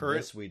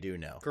 Yes, we do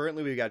know.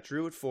 Currently, we've got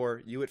Drew at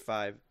 4, you at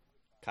 5,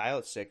 Kyle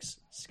at 6,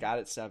 Scott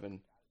at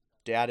 7,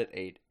 Dad at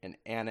 8, and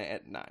Anna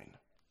at 9.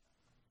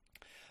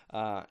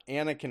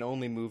 Anna can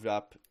only move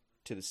up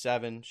to the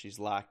 7. She's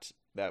locked.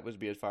 That would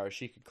be as far as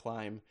she could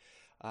climb.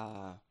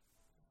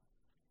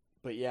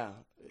 But yeah,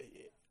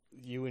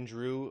 you and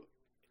Drew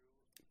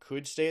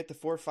could stay at the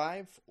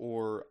 4-5,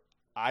 or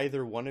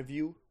either one of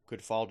you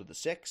could fall to the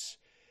 6.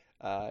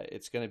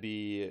 It's going to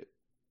be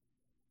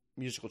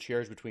musical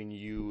chairs between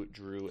you,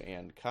 Drew,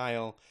 and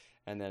Kyle,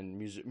 and then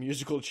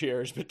musical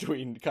chairs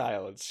between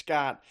Kyle and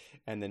Scott,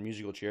 and then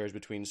musical chairs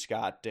between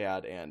Scott,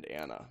 Dad, and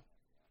Anna.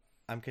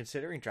 I'm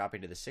considering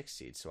dropping to the 6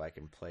 seed so I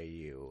can play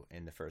you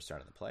in the first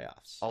round of the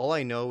playoffs. All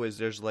I know is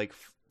there's like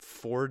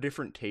 4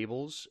 different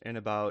tables and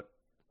about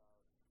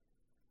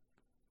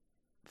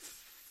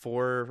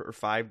 4 or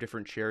 5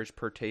 different chairs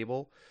per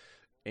table,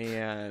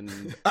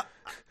 and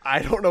I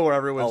don't know where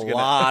everyone's going. A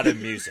lot of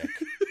music,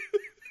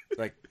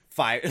 like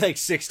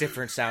 6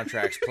 different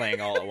soundtracks playing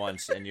all at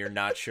once, and you're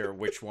not sure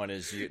which one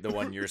is the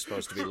one you're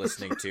supposed to be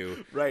listening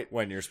to. Right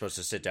when you're supposed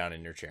to sit down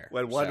in your chair.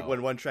 When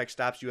one track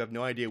stops, you have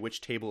no idea which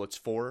table it's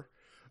for.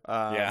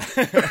 Yeah.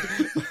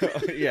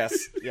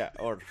 Yes. Yeah.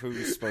 Or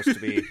who's supposed to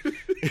be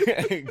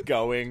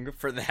going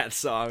for that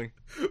song.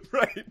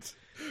 Right.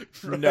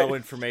 No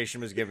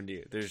information was given to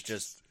you. There's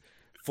just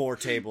 4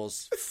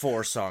 tables,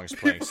 4 songs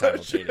playing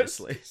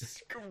simultaneously.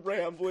 Just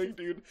rambling,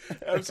 dude.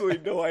 Absolutely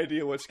no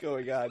idea what's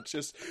going on.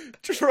 Just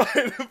trying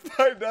to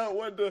find out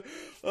when to.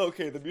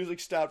 Okay, the music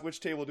stopped. Which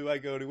table do I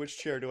go to? Which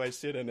chair do I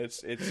sit in?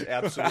 It's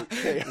absolute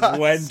chaos.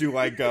 When do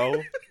I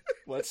go?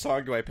 What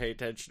song do I pay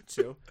attention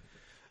to?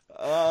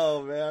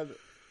 Oh, man.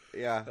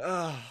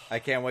 Yeah. I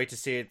can't wait to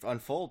see it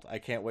unfold. I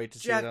can't wait to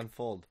see Jack, it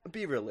unfold.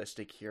 Be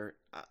realistic here.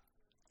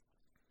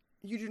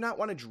 You do not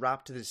want to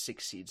drop to the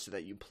 6 seed so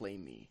that you play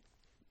me.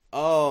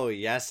 Oh,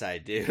 yes, I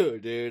do,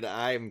 dude.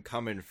 I'm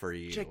coming for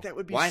you. Jack, that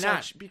would be Why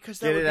such... not? Because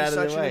that Get would it be out of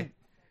such the way.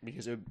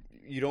 Because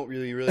you don't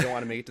really don't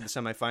want to make it to the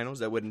semifinals.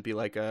 That wouldn't be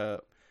like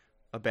a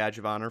badge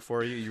of honor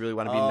for you. You really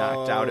want to be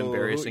knocked out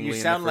embarrassingly you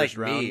sound in the first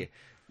like round. me.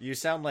 You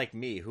sound like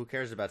me. Who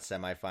cares about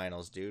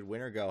semifinals, dude?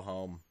 Win or go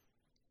home.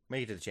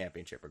 Make it to the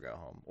championship or go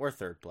home. Or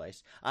 3rd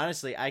place.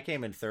 Honestly, I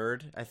came in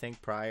 3rd, I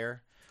think,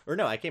 prior. Or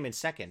no, I came in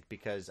 2nd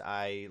because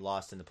I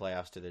lost in the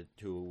playoffs to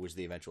who was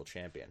the eventual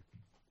champion.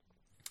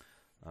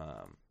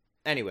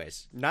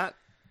 Anyways.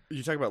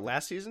 You talking about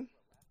last season?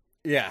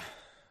 Yeah.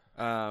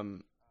 I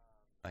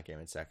came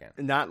in 2nd.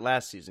 Not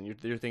last season. You're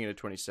thinking of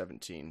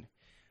 2017.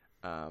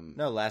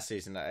 No, last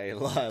season I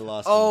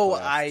lost. Oh, in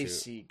the playoffs I too.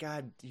 see.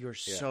 God, you're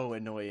so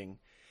annoying.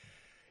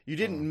 You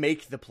didn't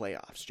make the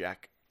playoffs,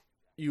 Jack.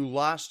 You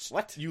lost.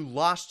 What? You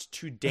lost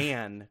to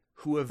Dan,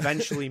 who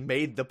eventually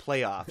made the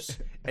playoffs,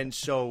 and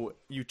so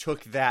you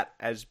took that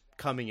as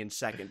coming in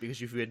 2nd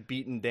because if you had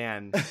beaten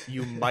Dan,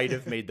 you might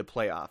have made the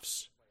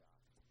playoffs.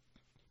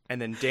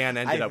 And then Dan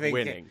ended up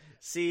winning.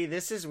 See,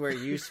 this is where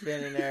you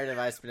spin a narrative,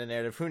 I spin a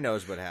narrative. Who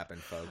knows what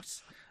happened,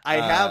 folks? I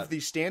have the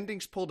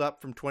standings pulled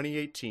up from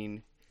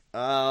 2018.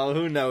 Oh,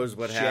 who knows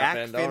what Jack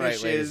happened? All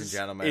right, ladies and finishes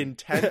gentlemen. in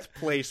 10th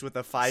place with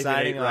a 5-8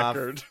 Signing off.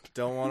 record.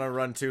 Don't want to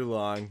run too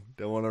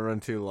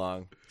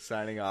long.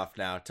 Signing off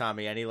now.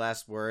 Tommy, any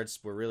last words?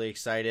 We're really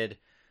excited.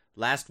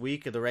 Last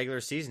week of the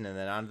regular season and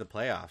then on to the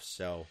playoffs.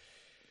 So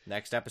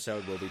next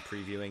episode we'll be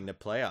previewing the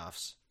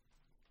playoffs.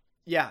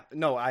 Yeah,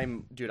 no, I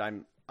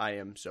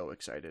am so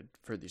excited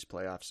for these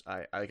playoffs.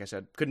 I like I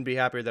said, couldn't be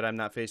happier that I'm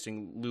not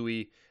facing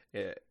Louis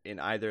in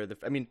either of the.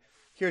 I mean,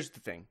 here's the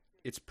thing: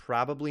 it's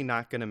probably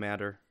not going to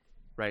matter,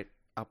 right?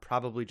 I'll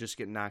probably just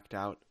get knocked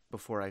out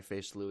before I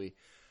face Louis,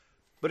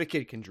 but a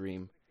kid can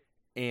dream,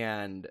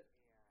 and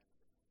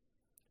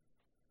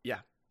yeah,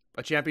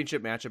 a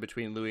championship matchup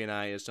between Louis and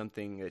I is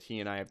something that he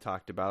and I have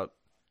talked about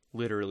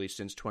literally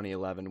since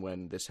 2011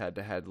 when this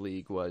head-to-head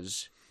league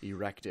was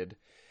erected,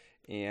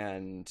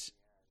 and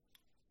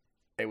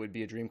it would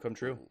be a dream come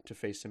true to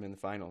face him in the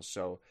finals.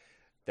 So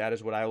that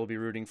is what I will be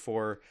rooting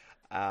for.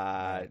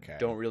 Okay.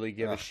 Don't really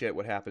give a shit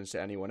what happens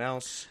to anyone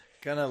else.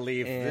 This is gonna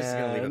leave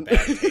a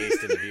bad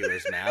taste in the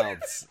viewers'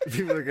 mouths.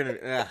 People are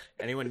gonna.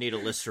 Anyone need a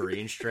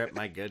Listerine strip?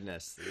 My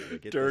goodness,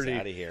 get Dirty. this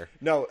out of here.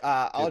 No,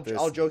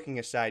 all joking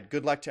aside,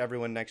 good luck to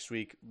everyone next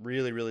week.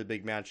 Really, really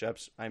big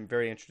matchups. I'm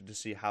very interested to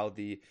see how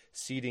the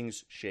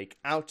seedings shake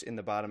out in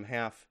the bottom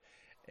half,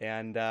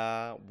 and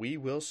we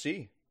will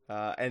see.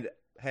 And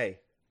hey,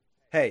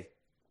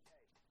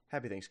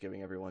 happy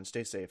Thanksgiving, everyone.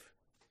 Stay safe.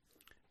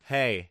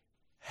 Hey.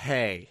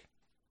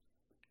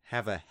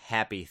 Have a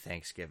happy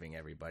Thanksgiving,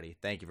 everybody.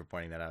 Thank you for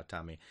pointing that out,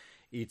 Tommy.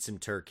 Eat some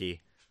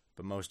turkey,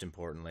 but most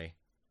importantly,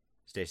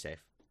 stay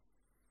safe.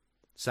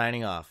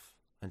 Signing off.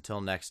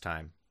 Until next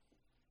time,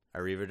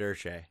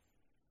 arrivederci.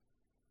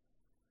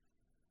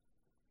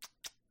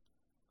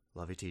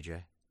 Love you,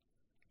 TJ.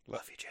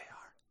 Love you,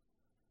 JR.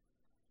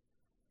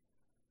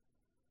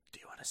 Do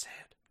you want to say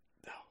it?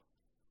 No.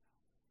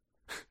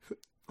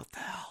 What the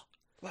hell?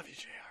 Love you,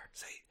 JR.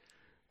 Say,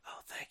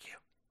 oh, thank you.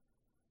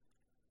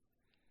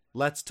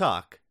 Let's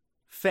talk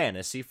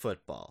fantasy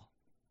football.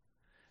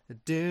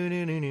 Do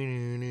do do do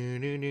do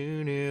do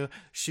do do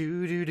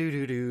shoo do do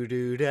do do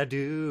do da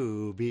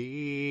do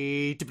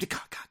be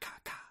ka ka ka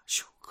ka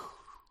shoo.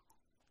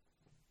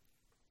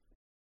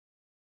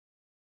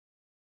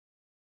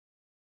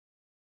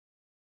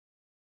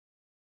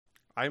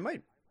 I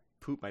might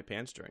poop my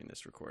pants during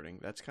this recording.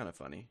 That's kind of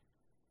funny.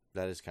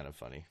 That is kind of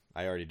funny.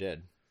 I already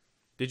did.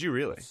 Did you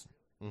really?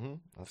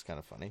 That's kind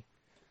of funny.